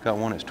they? Got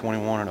one that's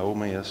 21 at Ole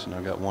Miss, and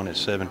I got one that's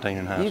 17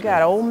 in high school. You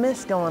got Ole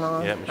Miss going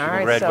on. Yep, she All gonna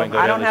right, graduate so and go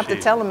I down don't this have to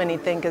year. tell them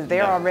anything because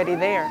they're No. already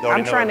there. They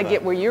already I'm know trying to about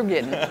get it. where you're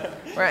getting.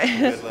 Right.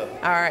 Good luck.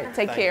 All right,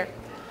 take Thank care.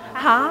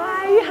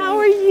 Hi, how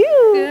are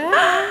you?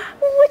 Good.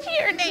 What's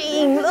your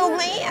name, little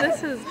man?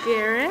 This is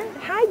Garrett.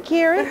 Hi,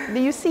 Garrett. Do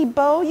you see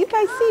Bo? You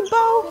guys see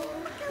Bo?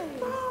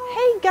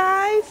 Hey,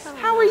 guys.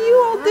 How are you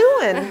all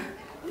doing?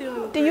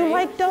 Do you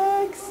like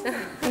dogs?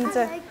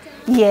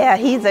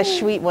 He's a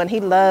sweet one. He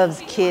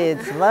loves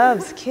kids.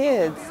 Loves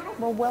kids.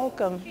 Well,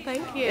 welcome.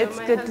 Thank you. It's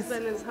My good to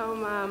husband is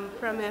home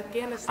from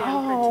Afghanistan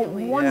Oh, for 2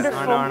 weeks. wonderful.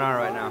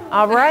 right now.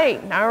 All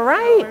right, all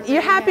right.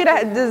 You're happy to,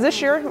 is this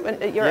your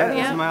This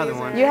is my other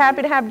one. you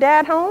happy to have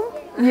Dad home?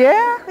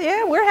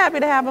 Yeah, we're happy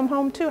to have him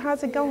home too.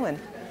 How's it going?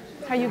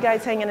 How you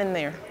guys hanging in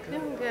there?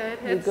 Doing good.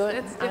 You good?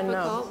 It's I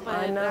know, difficult,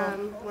 I but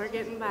know. we're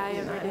getting by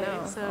every day.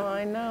 So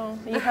I know.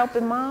 You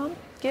helping Mom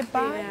get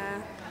by?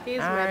 yeah, he's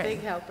All my right.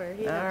 big helper.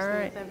 He All helps me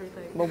right. with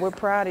everything. Well, we're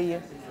proud of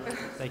you.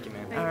 Thank you,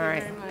 man. All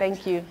right, very much.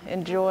 thank you.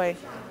 Enjoy.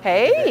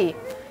 Hey,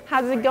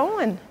 how's it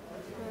going?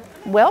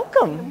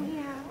 Welcome. We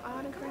have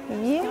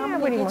autographs. Yeah,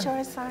 I'm what do gonna you get want?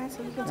 yours signed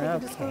so you can take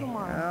it to school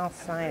tomorrow. I'll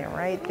sign it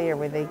right there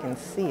where they can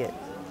see it.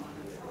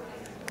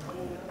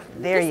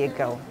 There you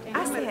go.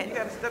 I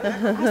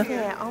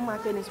said, oh my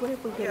goodness, what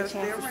if we get a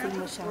chance to see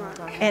Michelle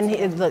go?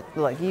 And look,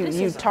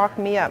 you talked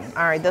me up.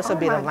 All right, this will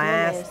be the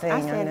last thing.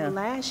 I said know.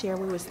 last year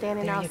we were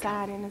standing There you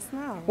outside in the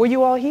snow. Were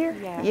you all here?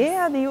 Yes.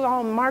 Yeah, you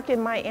all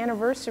marking my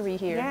anniversary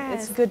here.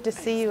 Yes. It's good to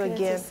see you It's good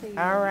to again. see you.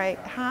 All right.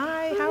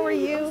 Hi, how are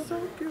you?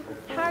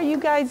 How are you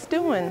guys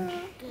doing?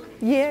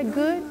 Yeah,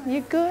 good?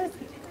 You good?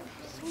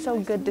 So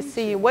good to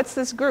see you. What's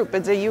this group?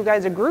 Is it you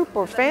guys a group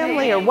or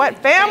family or what?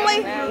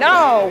 Family?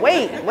 No,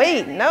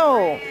 wait,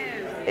 no.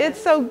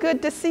 It's so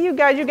good to see you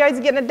guys. You guys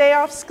getting a day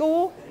off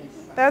school?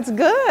 That's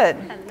good.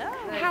 Hello.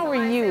 How are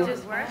you?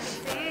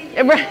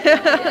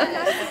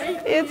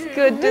 It's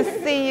good to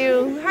see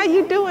you. How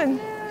you doing?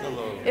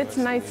 It's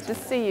nice to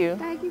see you.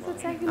 Thank you for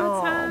taking the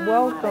time.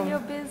 Welcome. On your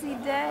busy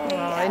day.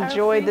 Oh,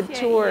 enjoy the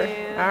tour.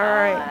 All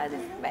right.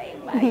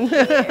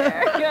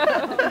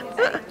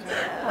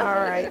 All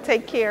right.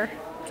 Take care.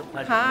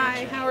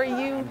 Hi. How are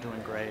you? I'm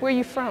doing great. Where are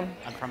you from?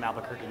 I'm from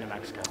Albuquerque, New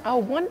Mexico. Oh,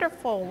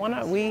 wonderful.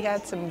 We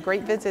had some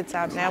great visits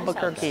out in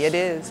Albuquerque. It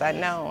is. I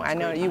know.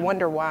 You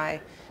wonder why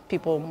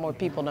more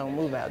people don't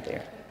move out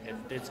there.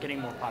 It's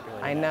getting more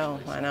popular. I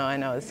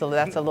know. So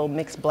that's a little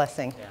mixed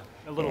blessing. Yeah,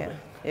 a little bit.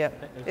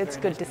 Yep. It's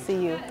good to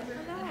see you.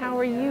 How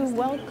are you?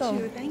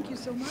 Welcome. Thank you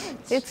so much.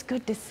 It's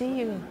good to see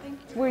you.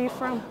 Where are you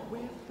from? We're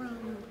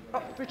from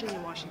Virginia,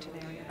 Washington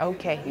area.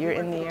 Okay, you're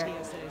in the area.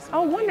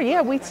 Oh, wonder.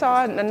 Yeah, we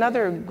saw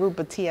another group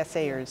of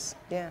TSAers.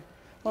 Yeah.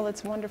 Well,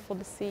 it's wonderful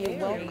to see you.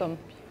 Welcome.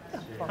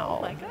 Oh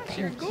my gosh,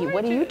 thank you.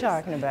 What are you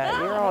talking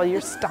about?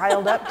 You're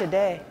styled up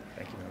today.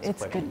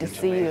 It's good to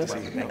see you.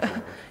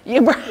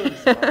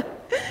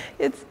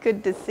 It's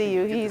good to see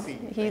you.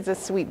 He's a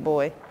sweet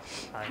boy.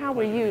 How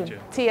are you?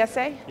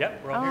 TSA?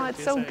 Yep, we're all here.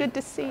 It's so good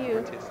to see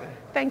you.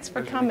 Thanks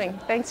for coming.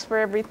 Thanks for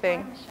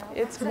everything.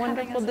 It's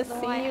wonderful to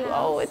see you.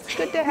 Oh, it's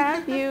good to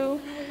have you.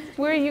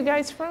 Where are you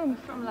guys from?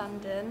 From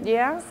London.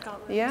 Yeah?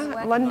 Scotland.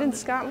 Yeah, London,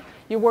 Scotland.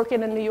 You're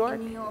working in New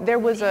York? There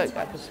was a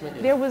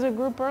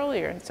group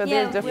earlier, so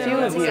there's a few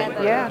of you.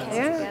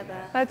 Yeah.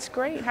 That's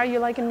great. How you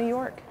liking New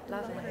York?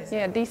 Lovely.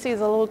 Yeah, DC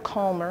is a little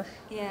calmer.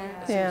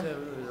 Yeah.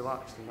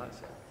 Relaxed and that's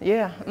it.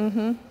 Yeah.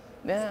 Mm-hmm.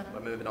 Yeah. We're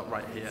moving up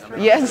right here.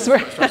 Yes,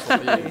 right.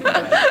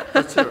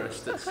 For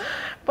tourists,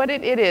 but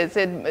it is.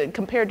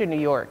 Compared to New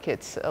York,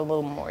 it's a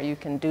little more. You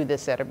can do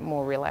this at a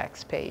more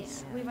relaxed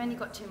pace. We've only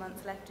got 2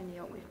 months left in New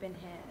York. We've been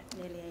here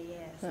nearly a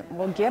year. So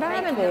well, get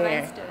out of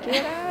there.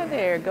 Get out of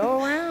there.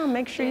 Go around.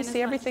 Make sure you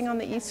see everything on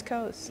the East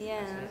Coast.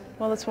 Yeah.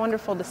 Well, it's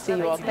wonderful to see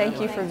you all. Thank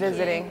you for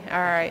visiting.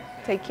 All right.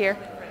 Take care.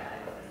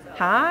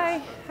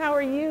 Hi. How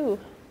are you?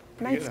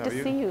 Nice to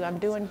see you. I'm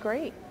doing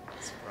great.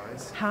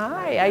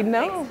 Hi, I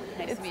know.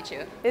 Nice to meet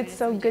you. It's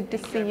so good to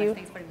see you.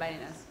 Thanks for inviting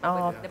us.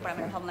 Oh,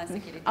 Department of Homeland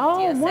Security.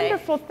 oh, TSA.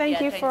 wonderful.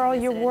 Thank you for all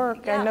your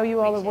work. I know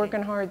you all are appreciate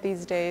working hard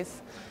these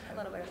days. A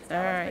little bit of All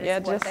stuff, right, but yeah,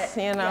 it's worth just,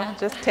 it.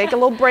 just take a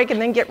little break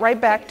and then get right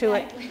back to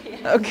it.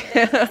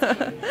 Okay.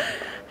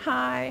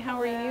 Hi,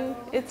 how are you?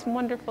 It's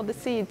wonderful to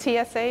see you.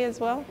 TSA as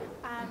well?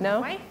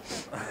 No?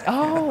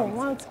 Oh,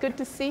 well, it's good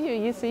to see you.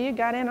 You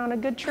got in on a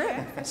good trip.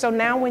 So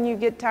now when you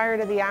get tired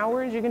of the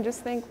hours, you can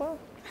just think, well,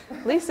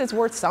 at least it's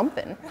worth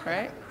something,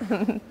 right?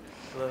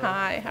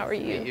 Hi, how are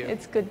you?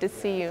 It's good to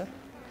see you.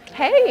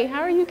 Hey,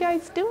 how are you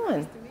guys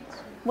doing?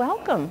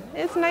 Welcome.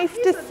 It's nice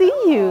to see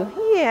you.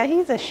 Yeah,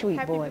 he's a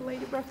sweet boy.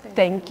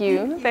 Thank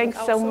you. Thanks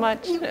so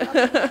much.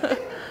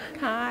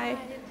 Hi,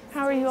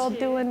 how are you all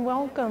doing?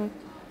 Welcome.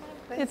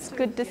 It's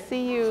good to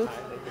see you.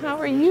 How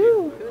are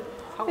you?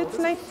 It's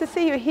nice to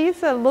see you.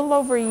 He's a little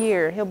over a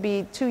year. He'll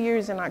be 2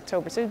 years in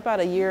October, so he's about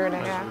a year and a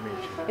half.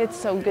 It's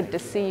so good to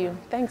see you.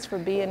 Thanks for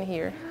being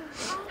here.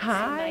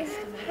 Hi,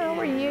 how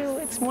are you?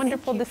 It's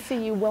wonderful to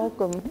see you.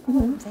 Welcome.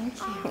 Thank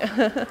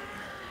you.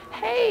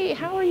 Hey,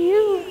 how are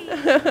you?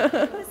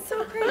 It's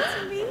so great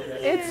to meet you.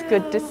 It's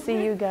good to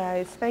see you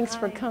guys. Thanks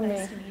for coming.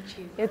 Nice to meet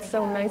you. It's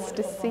so nice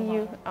to see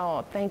you.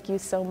 Oh, thank you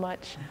so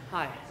much.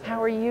 Hi. How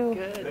are you?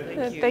 Good,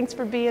 thank you. Thanks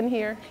for being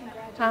here.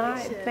 Hi,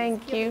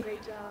 thank you.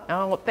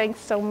 Oh, thanks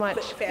so much.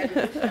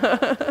 Congratulations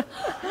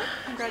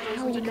How are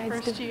you on your guys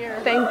first doing? year.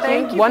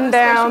 Thank you. One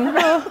down.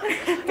 Right.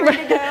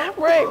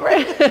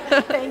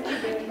 Thank you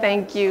very much.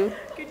 Thank you.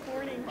 Good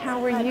morning.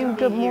 How are you?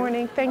 Good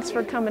morning. Thanks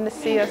for coming to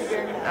see us.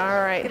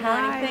 All right. Good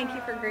Hi. morning. Thank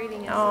you for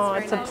greeting us. Oh,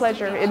 it's a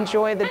pleasure.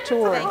 Enjoy the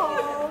tour.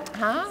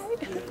 Hi.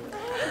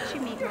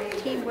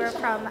 We're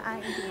from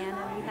Indiana.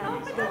 We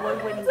have the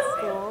award-winning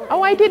school.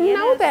 Oh, I didn't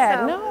know that.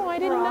 So No, I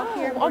didn't we're all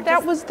here. know. Oh,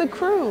 that was the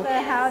crew.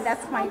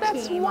 That's my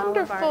That's team. all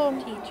of our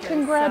wonderful. teachers.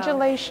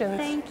 Congratulations. So,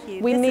 thank you.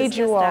 We This need is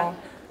you just all.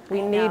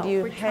 We I need know.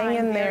 you. We're Hang trying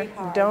in there. very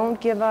hard. Don't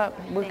give up.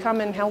 We're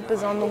coming. Help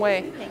is on the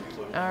way. Thank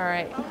you. All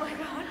right.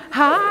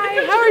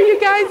 Hi, how are you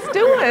guys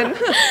doing?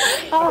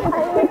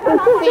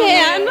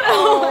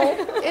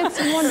 It's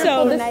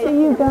wonderful to see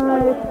you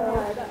guys.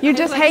 You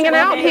just hanging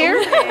out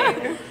here?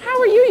 How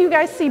are you? You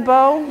guys see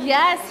Bo?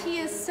 Yes, he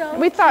is so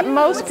We thought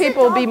most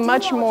people would be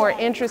much more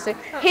interested.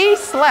 He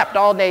slept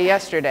all day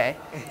yesterday.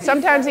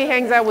 Sometimes he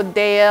hangs out with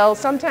Dale.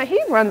 Sometimes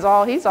he's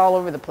all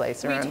over the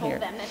place around here. We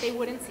told them that they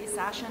wouldn't see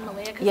Sasha and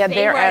Malia because Yeah, they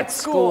they're were at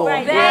school.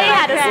 Right. They Yeah.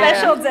 had a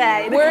special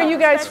day. Where are you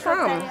guys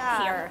from?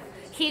 Here.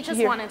 He just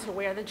Here. wanted to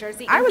wear the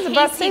jersey. I was in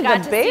about to case say he got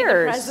the to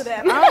Bears. See the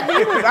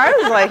president. I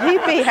was like,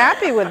 he'd be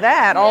happy with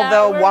that. Yeah,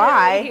 Although, we're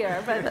why?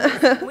 Here, but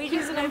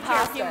he's an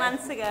imposter. a few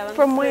months ago.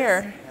 From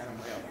where?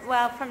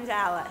 Well, from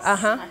Dallas.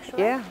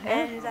 Actually. Yeah.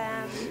 And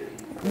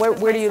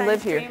Where do you my live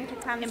son's here? dream to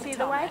come see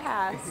the White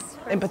House.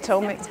 In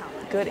Potomac.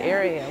 Good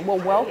area. Well,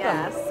 welcome.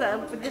 Yes,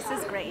 this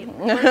is great.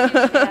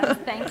 Yes,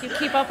 thank you.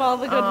 Keep up all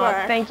the good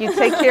work. Thank you.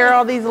 Take care of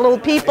all these little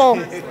people.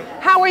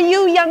 How are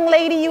you, young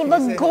lady? You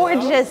look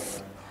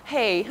gorgeous.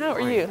 Hey, how are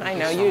you? I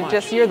know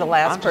you're the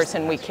last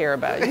person we care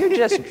about. You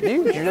just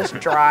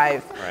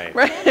drive.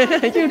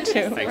 Right. You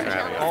too. Thanks for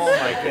having us. Oh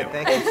my God,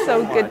 thank you. It's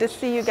so good to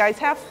see you guys.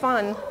 Have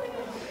fun.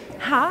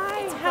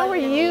 Hi, how are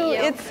you?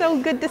 It's so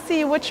good to see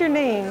you. What's your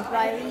name?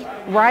 Riley.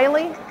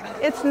 Riley?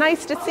 It's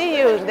nice to see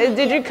you.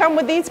 Did you come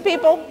with these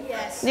people?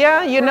 Yes.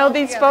 Yeah, you know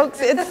these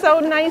folks? It's so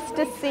nice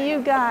to see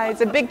you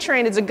guys. A big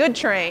train is a good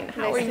train.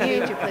 How are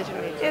you?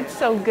 It's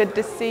so good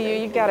to see you.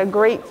 You got a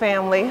great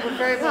family.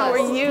 How are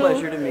you?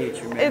 Pleasure to meet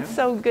you, ma'am. It's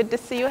so good to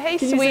see you. Hey,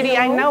 sweetie,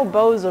 I know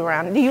Bo's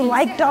around. Do you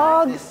like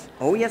dogs?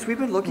 Oh, yes, we've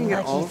been looking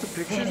at all the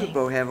pictures of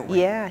Bo, haven't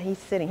we? Yeah, he's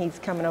sitting. He's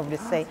coming over to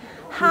say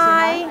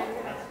hi.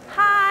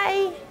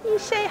 Hi. You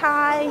say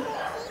hi.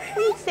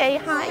 You say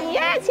hi.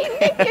 Yes, he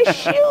licked your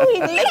shoe.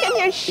 He's licking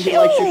your shoe. He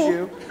likes your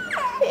shoe?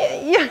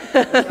 Yeah.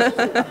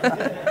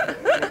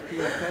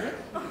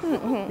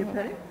 You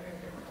pet it?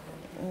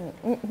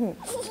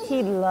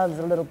 He loves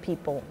little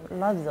people.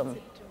 Loves them.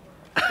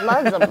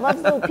 Loves them.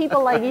 Loves little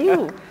people like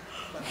you.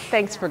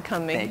 Thanks for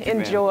coming. Thank you,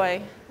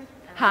 Enjoy.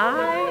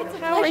 Hi,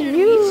 how are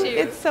you?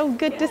 It's so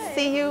good to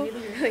see you.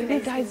 You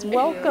guys,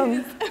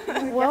 welcome.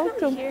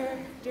 Welcome.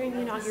 During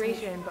the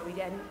inauguration, but we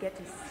didn't get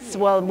to see.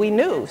 Well, we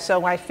knew,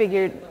 so I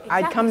figured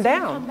I'd come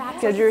down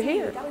because you're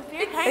here.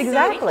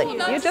 Exactly.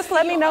 You just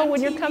let me know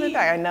when you're coming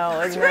back. I know,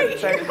 isn't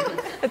it?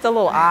 It's a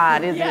little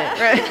odd, isn't it?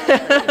 Right?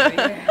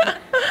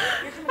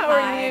 How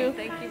are you?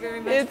 Thank you very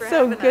much. It's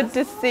so good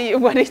to see you.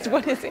 What is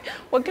it?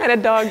 What kind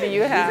of dog do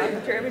you have? She's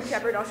a German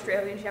Shepherd,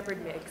 Australian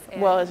Shepherd mix.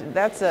 And Well,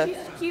 that's a. she's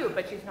cute,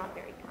 but she's not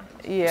very kind.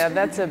 Yeah,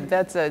 that's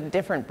a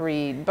different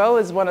breed. Bo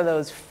is one of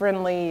those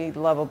friendly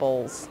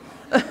lavables.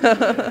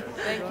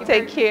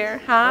 Take care.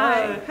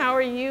 Hi. How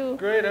are you?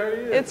 Great, how are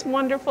you? It's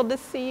wonderful to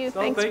see you.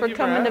 Thanks thank for you for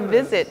coming to having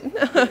visit.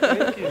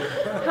 Thank you.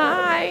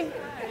 Hi.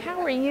 How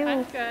are you?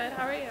 I'm good.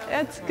 How are you?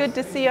 That's good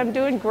to see you. I'm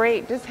doing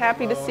great. Just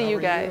happy to see you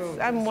guys.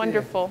 I'm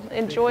wonderful.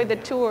 Enjoy the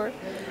tour.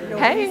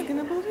 Hey.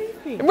 Gonna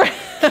believe me.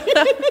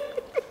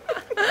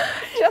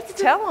 Just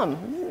tell them.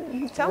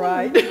 Tell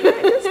them.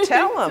 Just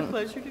tell them.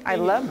 I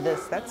love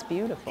this. That's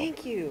beautiful.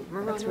 Thank you.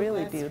 That's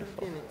really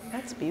beautiful. Phoenix.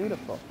 That's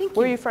beautiful. Thank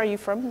Where are you. you from? Are you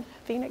from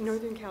Phoenix?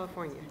 Northern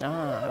California.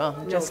 Ah,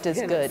 well, just as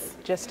good. Venice.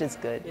 Just as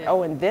good. Yeah.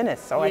 Oh, in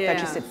Venice. Oh, I thought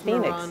you Yeah, said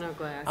Phoenix. Murano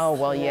glass. Oh,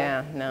 well,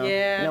 yeah. No.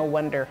 Yeah. No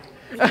wonder.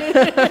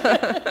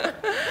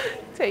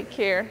 Take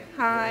care.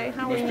 Hi.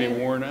 How are Must be you?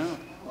 worn out.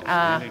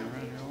 Standing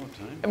around here all the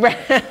time. Right.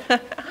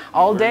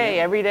 All day,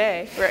 every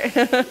day. Right.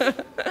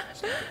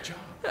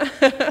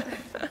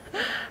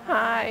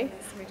 Hi.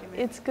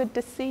 It's good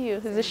to see you.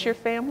 Is this your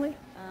family?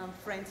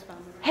 Friends,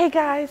 family. Hey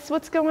guys,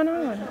 what's going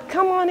on?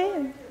 Come on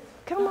in.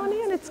 Come on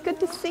in. It's good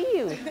to see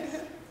you.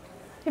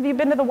 Have you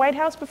been to the White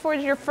House before?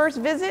 Is your first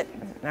visit?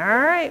 All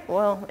right.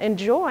 Well,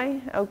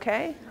 enjoy.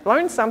 Okay.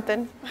 Learn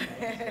something.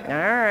 All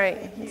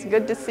right. It's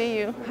good to see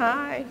you.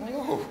 Hi.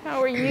 Hello. How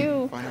are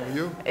you? Fine, how are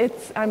you?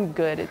 I'm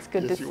good. It's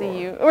good Yes, to you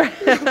see are. you.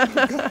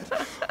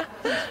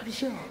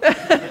 Michelle. I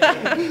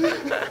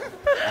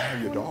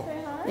have your doll.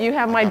 You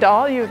have my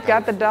doll? You've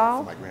got the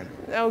doll? My granddaughter.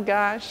 Oh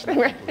gosh.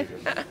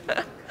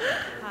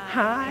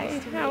 Hi.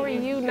 How are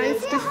you?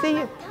 Nice to see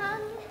you.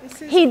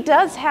 He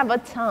does have a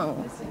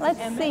tongue.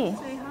 Let's see.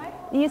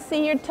 You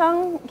see your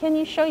tongue? Can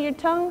you show your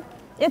tongue?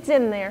 It's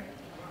in there.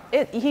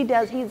 He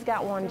does. He's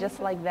got one just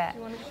like that.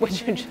 Would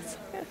you just?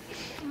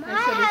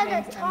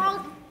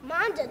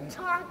 Mine's a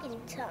talking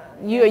tongue.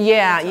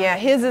 Yeah.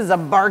 His is a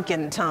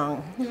barking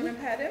tongue. You want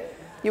to pet him?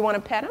 You want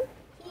to pet him?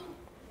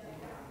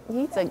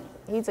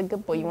 He's a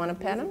good boy. You want to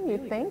pet him? You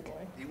think?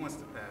 He wants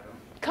to pet him.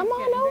 Come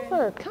on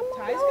over. Come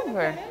on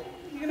over.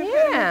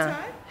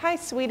 Yeah. Hi,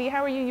 sweetie.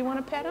 How are you? You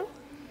want to pet him?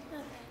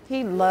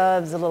 He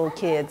loves the little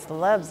kids.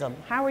 Loves them.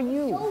 How are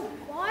you?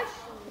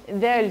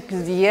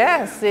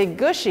 Yes, they're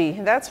gushy.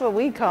 That's what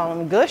we call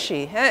them,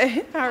 gushy.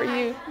 Hey, how are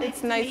you?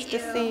 It's nice to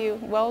see you.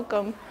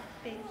 Welcome.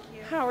 Thank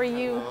you. How are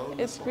you?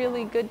 It's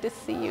really good to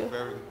see you.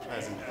 Very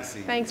pleasant to see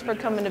you. Thanks for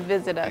coming to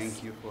visit us.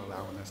 Thank you for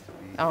allowing us to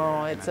be here.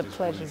 Oh, And it's I a just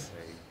wanna pleasure. say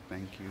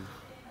thank you.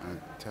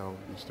 Tell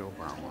Mr.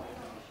 Obama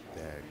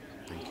that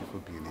thank you for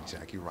being the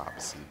Jackie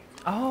Robinson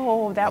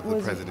Oh, that of the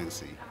was.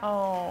 presidency.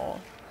 Oh,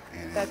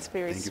 And that's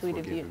very thank sweet you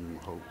of for you. giving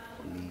hope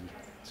for me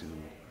to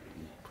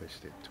push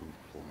it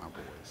for my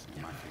boys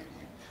and my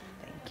family.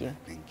 Thank you.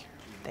 Thank you.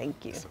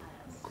 Thank you. It's a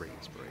great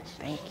inspiration.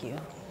 Thank you.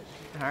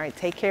 All right,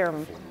 take care of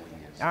him.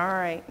 All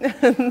right.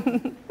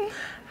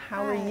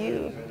 How are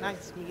you?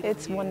 Nice meeting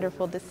It's you.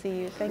 wonderful to see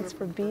you. Thanks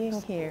for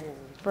being here.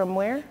 From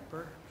where?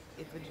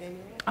 Virginia.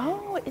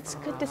 Oh, it's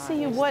good to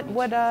see you. What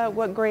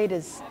grade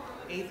is?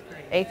 8th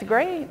grade. 8th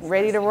grade.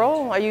 Ready to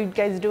roll? Are you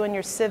guys doing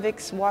your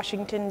civics,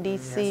 Washington,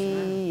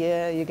 D.C.?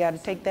 Yeah, you got to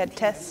take that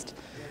test.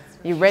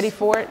 You ready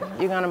for it?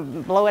 You're going to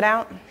blow it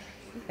out?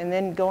 and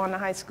then go on to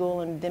high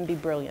school and then be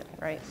brilliant,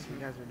 right?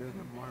 You guys are doing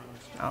a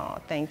marvelous job.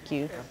 Oh, thank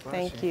you. bless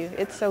Thank you. you.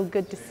 It's so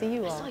good to see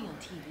you all. I saw you on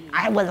TV.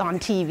 I was on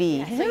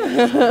TV.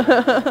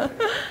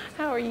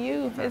 How are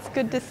you? It's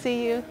good to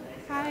see you.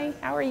 Hi,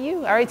 how are you?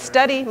 All right,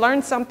 study,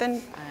 learn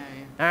something.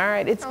 All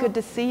right, it's good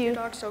to see you. Your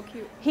dog's so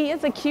cute. He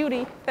is a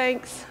cutie,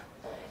 thanks.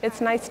 It's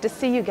nice to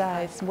see you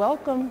guys.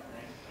 Welcome.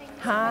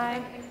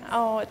 Hi.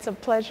 Oh, it's a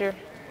pleasure.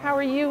 How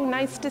are you?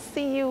 Nice to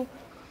see you.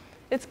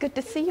 It's good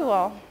to see you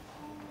all.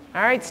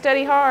 All right,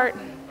 study hard.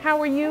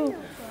 How are you?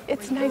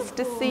 It's nice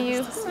to see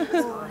you.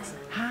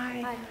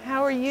 Hi,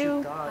 how are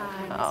you?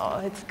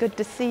 Oh, it's good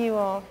to see you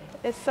all.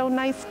 It's so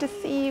nice to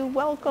see you.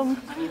 Welcome.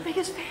 I'm your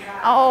biggest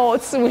fan. Oh,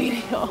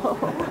 sweetie.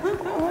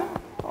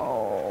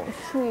 Oh,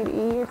 sweetie,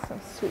 you're so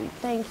sweet.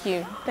 Thank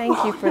you.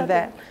 Thank you for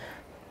that.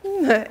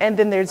 And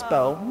then there's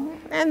Bo.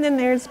 And then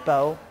there's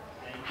Bo.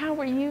 How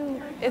are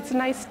you? It's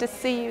nice to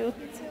see you.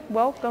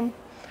 Welcome.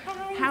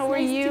 How are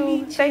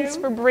you? Thanks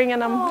for bringing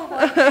them.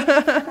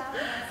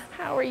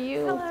 How are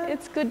you?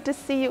 It's good to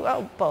see you.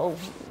 Oh, Bo.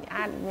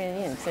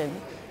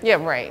 Yeah,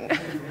 right.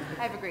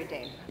 Have a great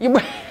day.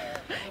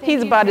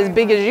 He's about as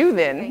big as you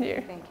then. Thank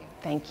you. Thank you.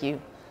 Thank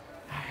you.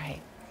 All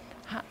right.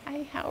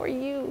 Hi, how are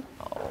you?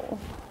 Oh.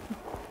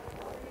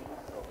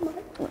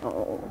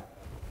 Oh.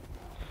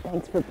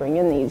 Thanks for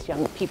bringing these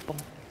young people.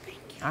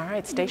 All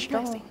right, stay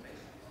strong.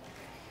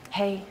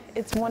 Hey,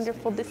 it's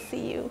wonderful to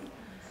see you.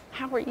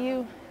 How are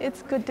you?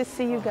 It's good to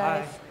see you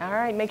guys. All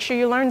right, make sure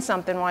you learn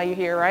something while you're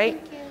here, right?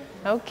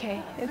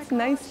 Okay, it's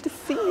nice to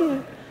see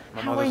you.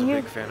 My How are mother's a you?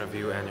 big fan of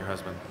you and your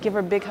husband. Give her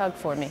a big hug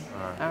for me.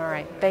 All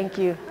right, thank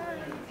you.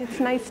 It's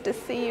nice to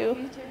see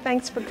you.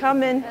 Thanks for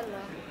coming.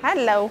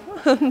 Hello.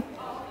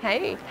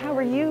 Hey, how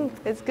are you?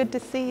 It's good to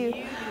see you.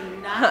 You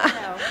do not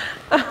know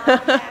how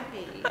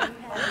happy you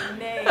have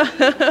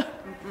made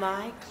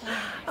my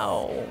class.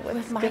 Oh,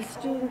 with my good.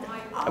 students.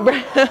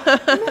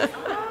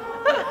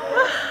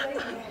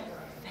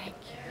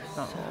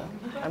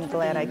 I'm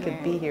glad I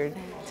could be here.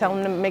 Tell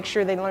them to make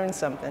sure they learn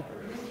something.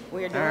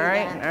 We're doing All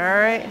right, that.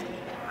 all right.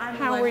 I'm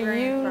How are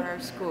librarian you? for our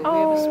school.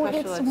 Oh, we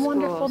have a special it's ed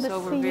wonderful school, to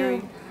so see we're very,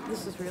 you.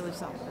 this is really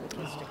something for the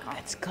kids to come.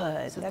 That's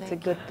good. So That's a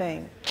thank good you.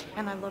 thing.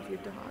 And I love your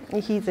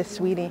dog. He's a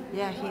sweetie.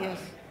 Yeah, he is.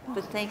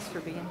 But thanks for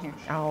being here.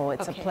 Oh,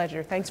 it's a Okay.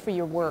 pleasure. Thanks for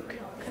your work.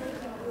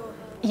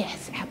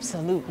 Yes,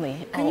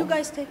 absolutely. Can you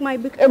guys take my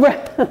book?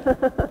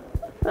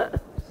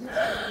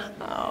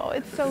 Oh,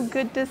 it's so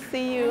good to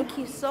see you. Thank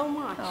you so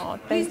much. Oh,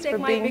 Please thanks take for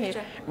my being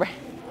picture. here.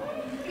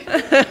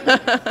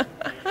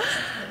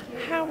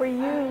 How are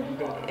you?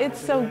 It's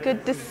so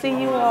good to see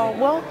you all.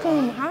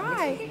 Welcome.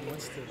 Hi.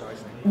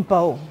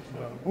 Bo.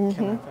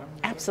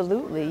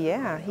 Absolutely,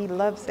 yeah. He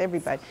loves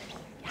everybody.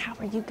 How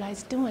are you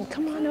guys doing?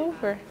 Come on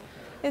over.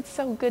 It's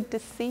so good to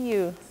see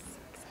you.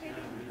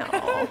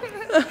 Oh.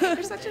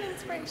 You're such an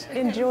inspiration.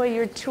 Enjoy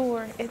your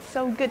tour. It's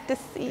so good to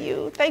see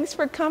you. Thanks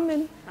for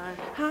coming.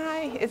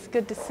 Hi. It's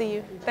good to see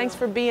you. Thanks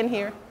for being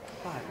here.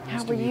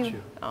 How are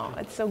you? Oh,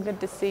 it's so good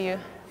to see you.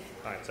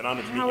 Hi, it's an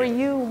honor to meet you. How are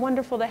you?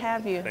 Wonderful to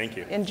have you. Thank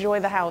you. Enjoy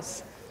the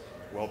house.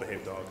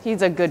 Well-behaved dog.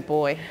 He's a good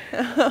boy.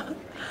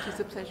 It's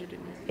a pleasure to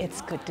meet you.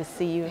 It's good to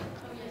see you.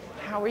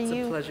 How are It's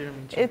you? a pleasure to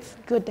meet you. It's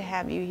good to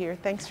have you here.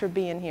 Thanks for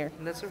being here.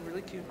 And that's a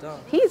really cute dog.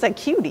 He's a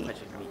cutie.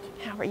 Pleasure to meet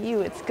you. How are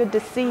you? It's good to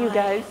see you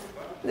guys.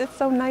 It's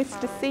so nice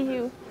to see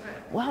you.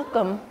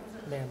 Welcome.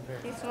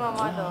 He's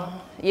my dog.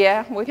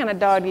 Yeah, what kind of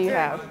dog do you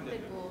have?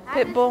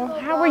 Pitbull.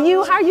 How are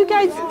you? How are you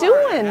guys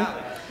doing?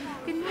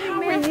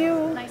 How are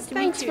you? Nice to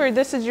Thanks meet for you.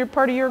 this is your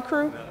part of your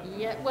crew?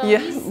 Yeah, well, Yeah.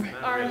 these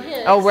are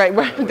his. Oh, right,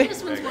 right.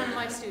 This one's one of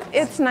my students.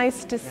 It's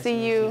nice to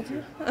see you.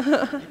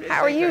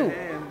 How are you?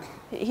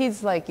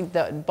 He's like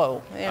the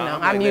Bo, you know.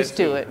 I'm used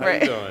to it,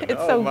 right? It's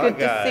so good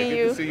to see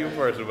you. Good to see you in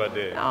person, my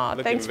dad. Aw,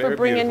 thanks for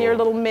bringing your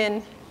little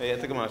men. Hey, I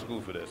took him out of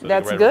school for this. So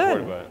That's they can write a good.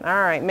 report about it.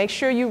 All right, make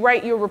sure you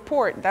write your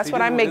report. That's See, what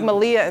this I is what make this-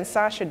 Malia and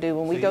Sasha do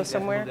when we go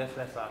somewhere. That's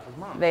Sasha's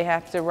mom. They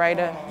have to write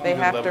a. They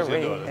just have to levels your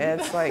read. daughter.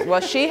 It's like,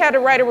 well, she had to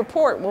write a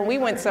report when we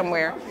went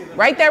somewhere.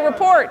 Write that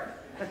report.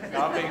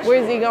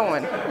 Where's he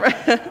going?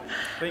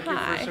 Thank you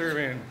Hi. for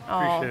serving.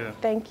 Oh, Appreciate it.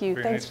 thank you.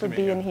 Very Thanks nice for to meet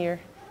being you. here.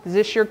 Is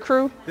this your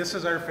crew? This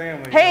is our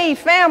family. Hey,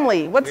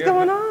 family, what's We have-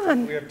 going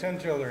on? We have 10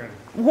 children.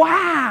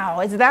 Wow,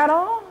 is that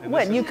all? And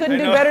What, this you is- couldn't I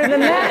do know. better than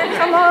that?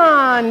 Come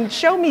on,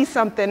 show me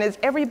something. Is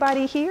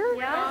everybody here?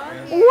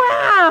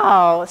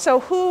 Wow. So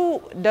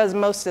who does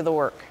most of the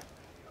work?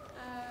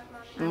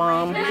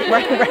 Mom. Right,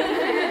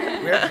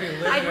 right. We actually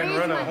live and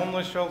run a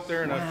homeless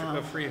shelter and Wow.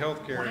 a free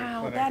healthcare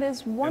Wow, clinic that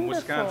is in wonderful.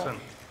 Wisconsin.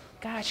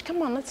 Gosh,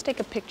 come on, let's take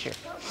a picture.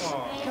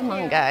 Aw. Come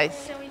on,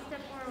 guys.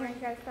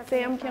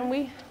 Sam, can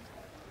we?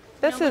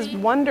 This is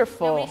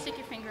wonderful. Nobody stick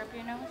your finger up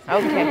your nose.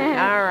 Okay,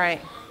 all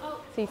right.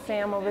 See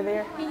Sam over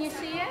there? Can you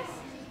see us?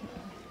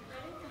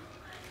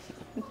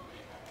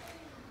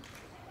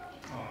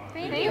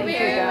 Thank you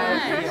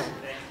very much.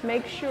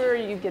 Make sure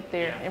you get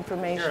their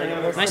information.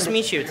 and we'll Nice send to it.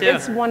 meet you, too.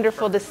 It's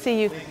wonderful to see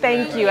you.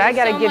 Thank you. I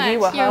got to so give you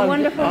a much. You're hug. a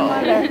wonderful Oh.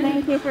 mother.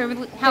 Thank you for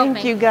helping.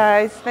 Thank you,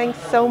 guys. Thanks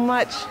so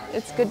much.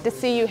 It's good to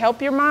see you.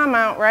 Help your mom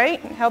out, right?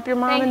 Help your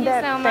mom Thank and you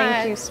dad. so Thank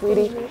much. you,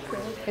 sweetie.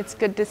 It's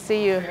good to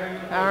see you.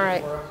 All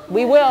right.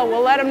 We will.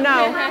 We'll let them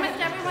know. I promised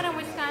everyone in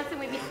Wisconsin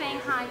we'd be saying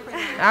hi for you.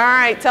 All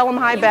right. Tell them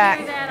hi We do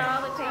back. that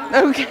all the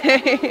time.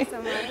 Okay.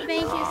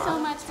 Thank you so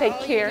much for Take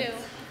all care. you do.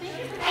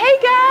 Hey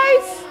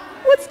guys,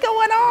 what's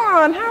going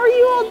on? How are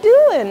you all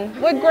doing?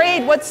 What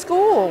grade? What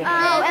school?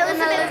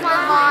 Elizabeth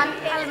Vaughn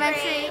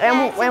Elementary.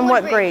 And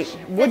what grade?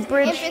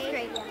 Woodbridge? In fifth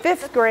grade. Yeah.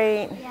 Fifth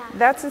grade. Yeah.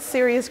 That's a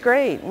serious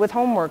grade with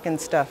homework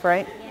and stuff,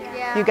 right?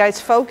 Yeah. You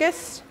guys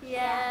focused?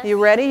 Yes. You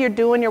ready? You're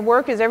doing your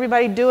work? Is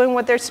everybody doing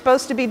what they're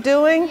supposed to be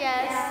doing?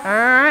 Yes. All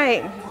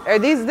right. Are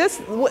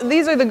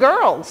these are the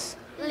girls?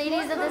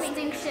 Ladies of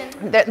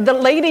distinction. The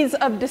ladies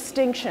of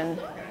distinction.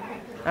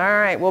 All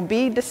right. Well,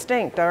 be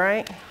distinct, all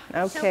right?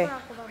 Okay.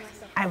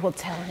 I will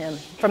tell him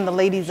from the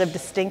ladies of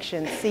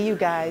distinction. See you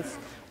guys.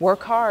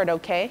 Work hard,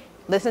 okay?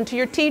 Listen to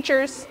your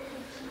teachers.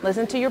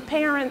 Listen to your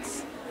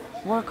parents.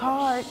 Work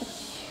hard.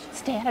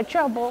 Stay out of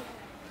trouble.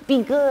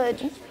 Be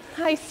good.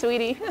 Hi,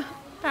 sweetie.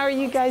 How are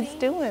you guys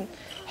doing?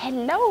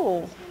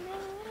 Hello.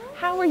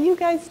 How are you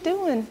guys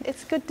doing?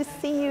 It's good to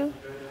see you.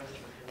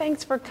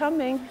 Thanks for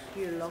coming.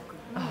 You're welcome.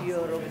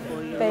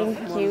 Beautiful. Thank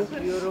you.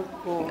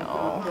 Beautiful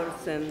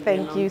person.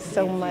 Thank you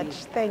so much.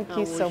 Thank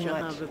you so I wish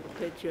much. I have a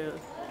picture.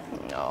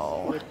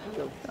 Oh.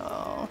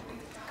 Oh.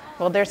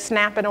 Well, they're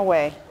snapping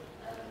away.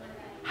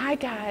 Hi,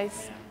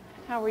 guys.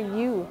 How are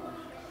you?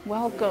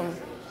 Welcome.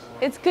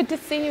 It's good to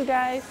see you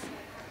guys.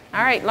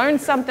 All right, learn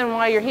something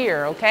while you're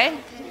here, okay?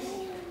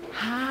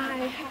 Hi.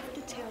 I have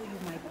to tell you,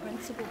 my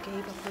principal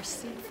gave up her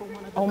seat for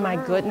one of the Oh, my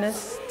girls.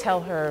 goodness. Tell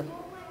her.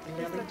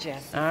 Lily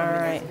Jess. All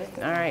right.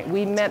 All right.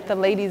 We met the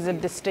ladies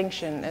of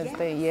distinction as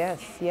they,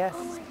 yes.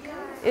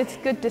 It's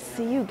good to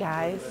see you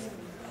guys.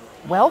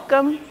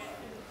 Welcome.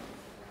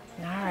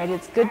 All right.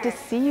 It's good to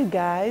see you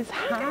guys.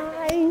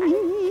 Hi.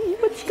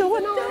 What's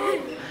going on?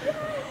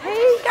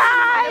 Hey,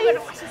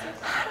 guys.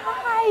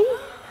 Hi.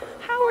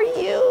 How are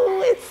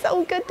you? It's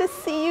so good to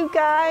see you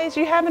guys.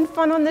 You having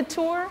fun on the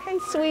tour? Hey,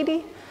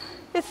 sweetie.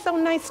 It's so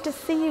nice to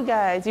see you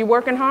guys. You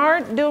working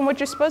hard, doing what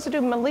you're supposed to do?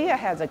 Malia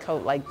has a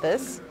coat like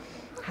this.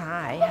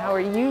 Hi, how are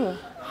you?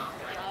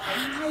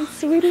 Hi,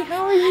 sweetie,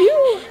 how are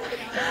you?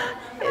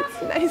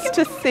 It's nice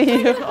to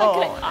see you.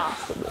 Oh,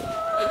 awesome.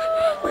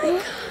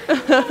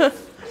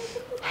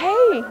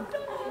 Hey,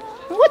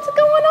 what's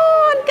going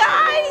on,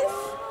 guys?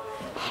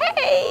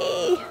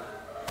 Hey,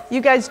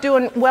 you guys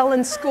doing well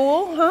in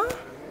school, huh?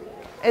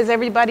 Is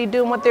everybody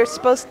doing what they're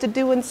supposed to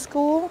do in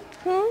school?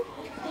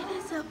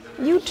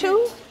 You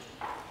too?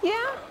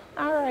 Yeah?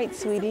 All right,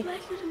 sweetie.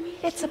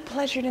 It's a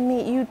pleasure to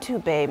meet you too,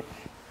 babe.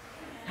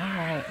 All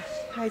right.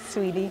 Hi,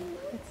 sweetie.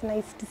 It's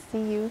nice to see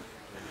you.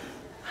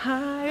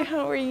 Hi,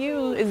 how are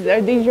you?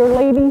 Are these your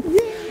ladies?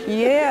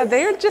 Yeah,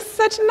 they're just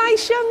such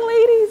nice young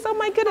ladies. Oh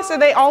my goodness, are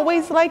they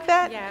always like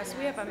that? Yes,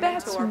 we have a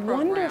That's mentor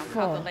program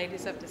wonderful. called the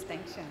Ladies of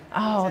Distinction.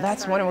 Oh,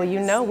 that's wonderful.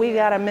 You know, we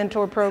got a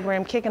mentor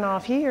program kicking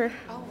off here.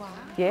 Oh, wow.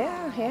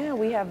 Yeah.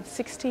 We have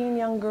 16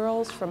 young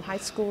girls from high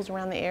schools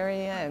around the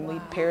area, and we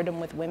paired them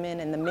with women,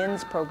 and the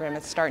men's program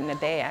is starting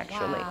today,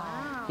 actually. Wow.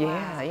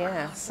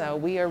 Yeah. So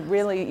we are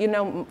really, you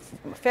know,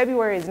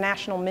 February is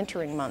National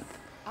Mentoring Month.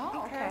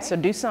 Oh, okay. So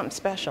do something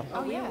special.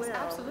 Oh, yes,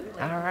 absolutely.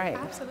 All right.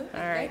 Absolutely.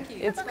 All right. Thank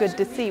you. It's good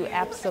to see you.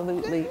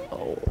 Absolutely.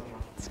 Oh,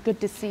 it's good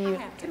to see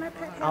you. Can I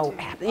pet you? Oh,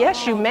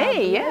 yes, you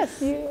may. Yes.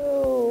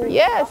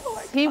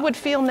 Yes. He would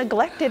feel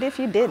neglected if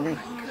you didn't.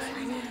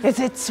 Is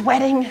it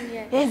sweating?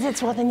 Is it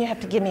sweating? Then you have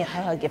to give me a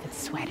hug if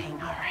it's sweating.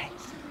 All right.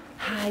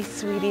 Hi,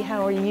 sweetie.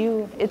 How are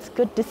you? It's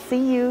good to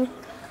see you.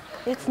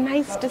 It's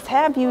nice to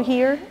have you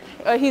here.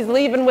 He's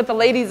leaving with the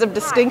ladies of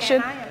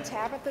distinction. Hi, and I am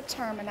Tabitha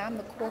Terman. I'm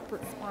the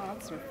corporate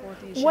sponsor for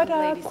these What young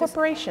ladies.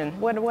 corporation?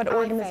 What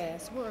organization?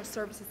 IFAS. We're a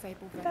service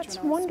disabled veteran. That's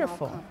owned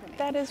wonderful. Small company.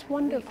 That is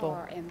wonderful. We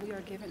are, and we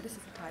are given, this is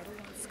the title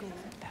of the school.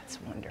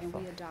 That's wonderful. And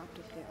we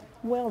adopted them.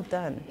 Well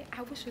done. Yeah,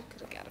 I wish I could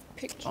have got a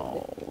picture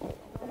Oh. of it.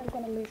 But I'm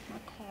going to leave my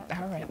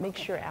card. All right, make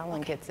sure Alan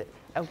gets it.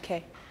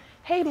 Okay.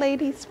 Hey,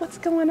 ladies, what's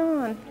going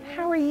on?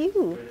 How are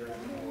you?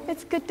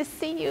 It's good to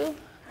see you.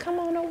 Come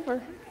on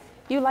over.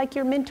 You like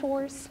your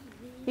mentors?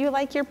 You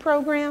like your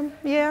program?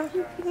 Yeah?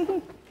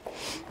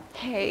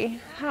 Hey,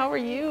 how are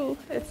you?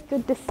 It's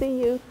good to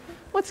see you.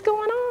 What's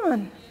going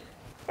on?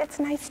 It's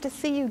nice to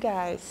see you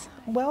guys.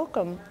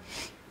 Welcome.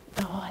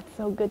 Oh, it's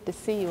so good to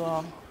see you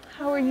all.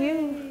 How are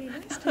you?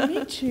 Nice to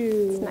meet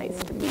you. It's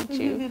nice to meet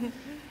you.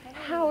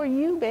 How are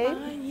you, babe?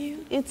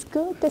 It's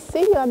good to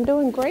see you. I'm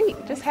doing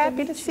great. Just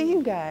happy to see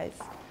you guys.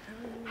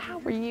 How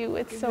are you?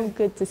 It's so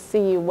good to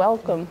see you.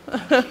 Welcome.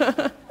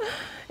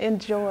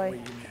 Enjoy.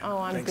 Oh,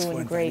 I'm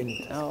doing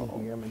great.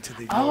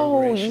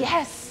 Oh,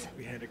 yes.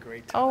 We had a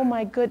great time. Oh,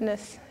 my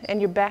goodness.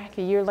 And you're back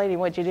a year later.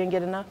 What, you didn't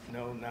get enough?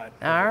 No, not.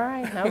 All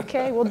right.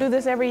 Okay. We'll do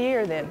this every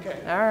year then.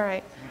 All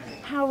right.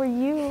 How are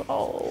you?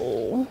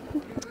 Oh,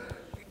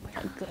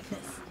 my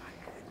goodness.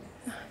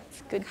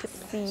 It's good to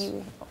see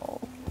you. Oh.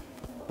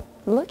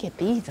 Look at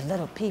these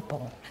little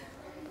people.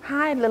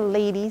 Hi, little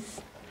ladies.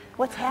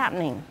 What's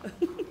happening?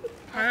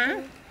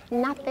 Huh?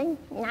 Nothing.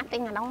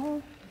 Nothing at all.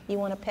 You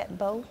want a pet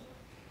Bo?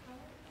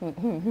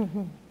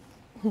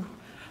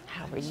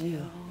 How are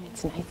you?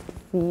 It's nice to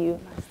see you.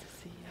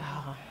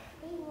 Oh.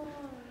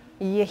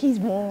 Yeah, he's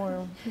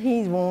warm.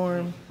 He's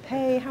warm.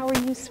 Hey, how are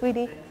you,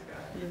 sweetie?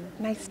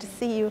 Nice to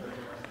see you.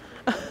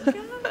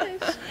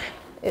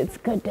 It's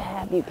good to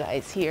have you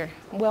guys here.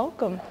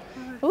 Welcome.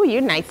 Oh,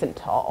 you're nice and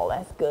tall.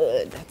 That's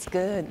good. That's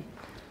good.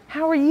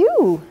 How are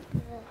you?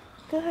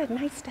 Good.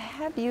 Nice to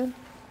have you.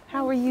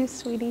 How are you,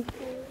 sweetie?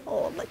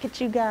 Oh, look at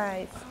you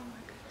guys.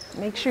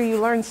 Make sure you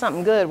learn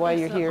something good while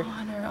you're here.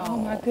 Oh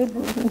my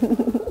goodness.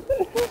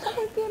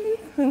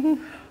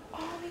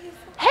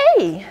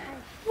 Hey,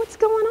 what's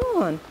going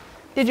on?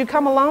 Did you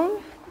come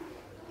alone?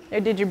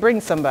 Or did you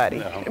bring somebody?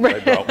 No, they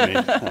brought me.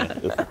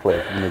 It's a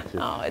pleasure to meet you.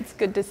 Oh, it's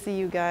good to see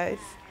you guys.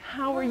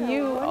 How are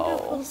you?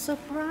 Wonderful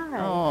surprise.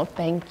 Oh,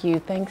 thank you.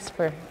 Thanks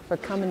for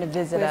coming to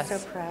visit We're us. so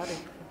proud of you.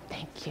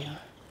 Thank you.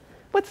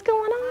 What's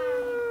going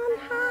on?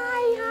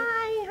 Hi.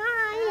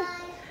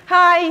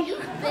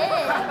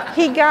 Hi.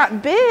 He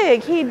got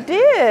big. He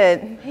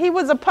did. He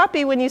was a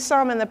puppy when you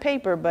saw him in the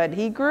paper, but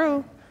he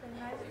grew.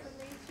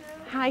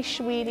 Hi,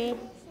 sweetie.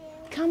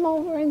 Come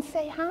over and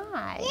say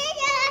hi.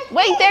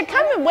 Wait, they're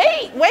coming.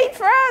 Wait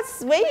for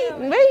us. Wait.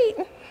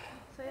 Say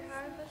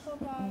hi, little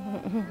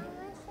Bob.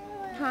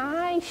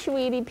 Hi,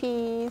 sweetie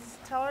peas.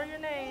 Tell her your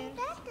name.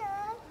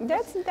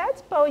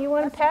 That's Bo. You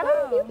want to pet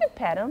him? You can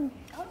pet him.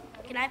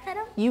 Can I pet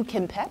him? You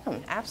can pet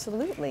him.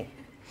 Absolutely.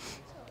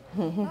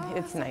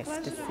 It's nice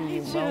to see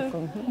you.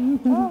 Welcome.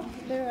 Oh,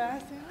 they're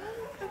asking.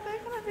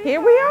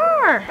 Here we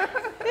are.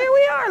 Here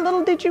we are.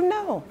 Little did you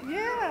know.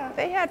 Yeah.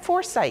 They had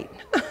foresight.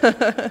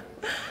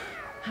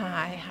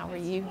 Hi, how are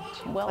you?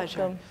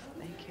 Welcome.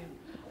 Thank you.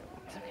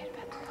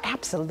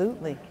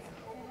 Absolutely.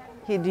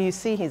 Do you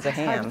see he's a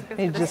ham?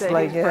 He's just say,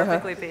 like, he's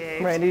perfectly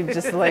behaved. right, he's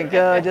just like,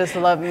 oh, just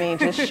love me,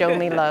 just show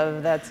me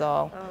love, that's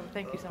all. Oh,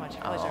 thank you so much.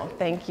 Pleasure. Oh,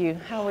 thank you.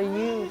 How are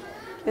you?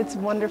 It's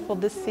wonderful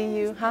to see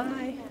you.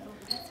 Hi.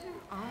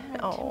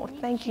 Oh,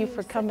 thank you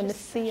for coming to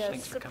see us.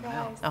 Thanks for coming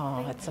out.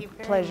 Oh, it's a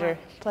pleasure.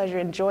 Pleasure.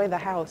 Enjoy the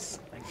house.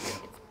 Thank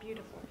you. It's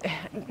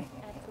beautiful.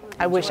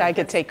 I wish I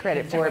could take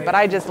credit for it, but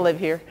I just live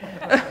here.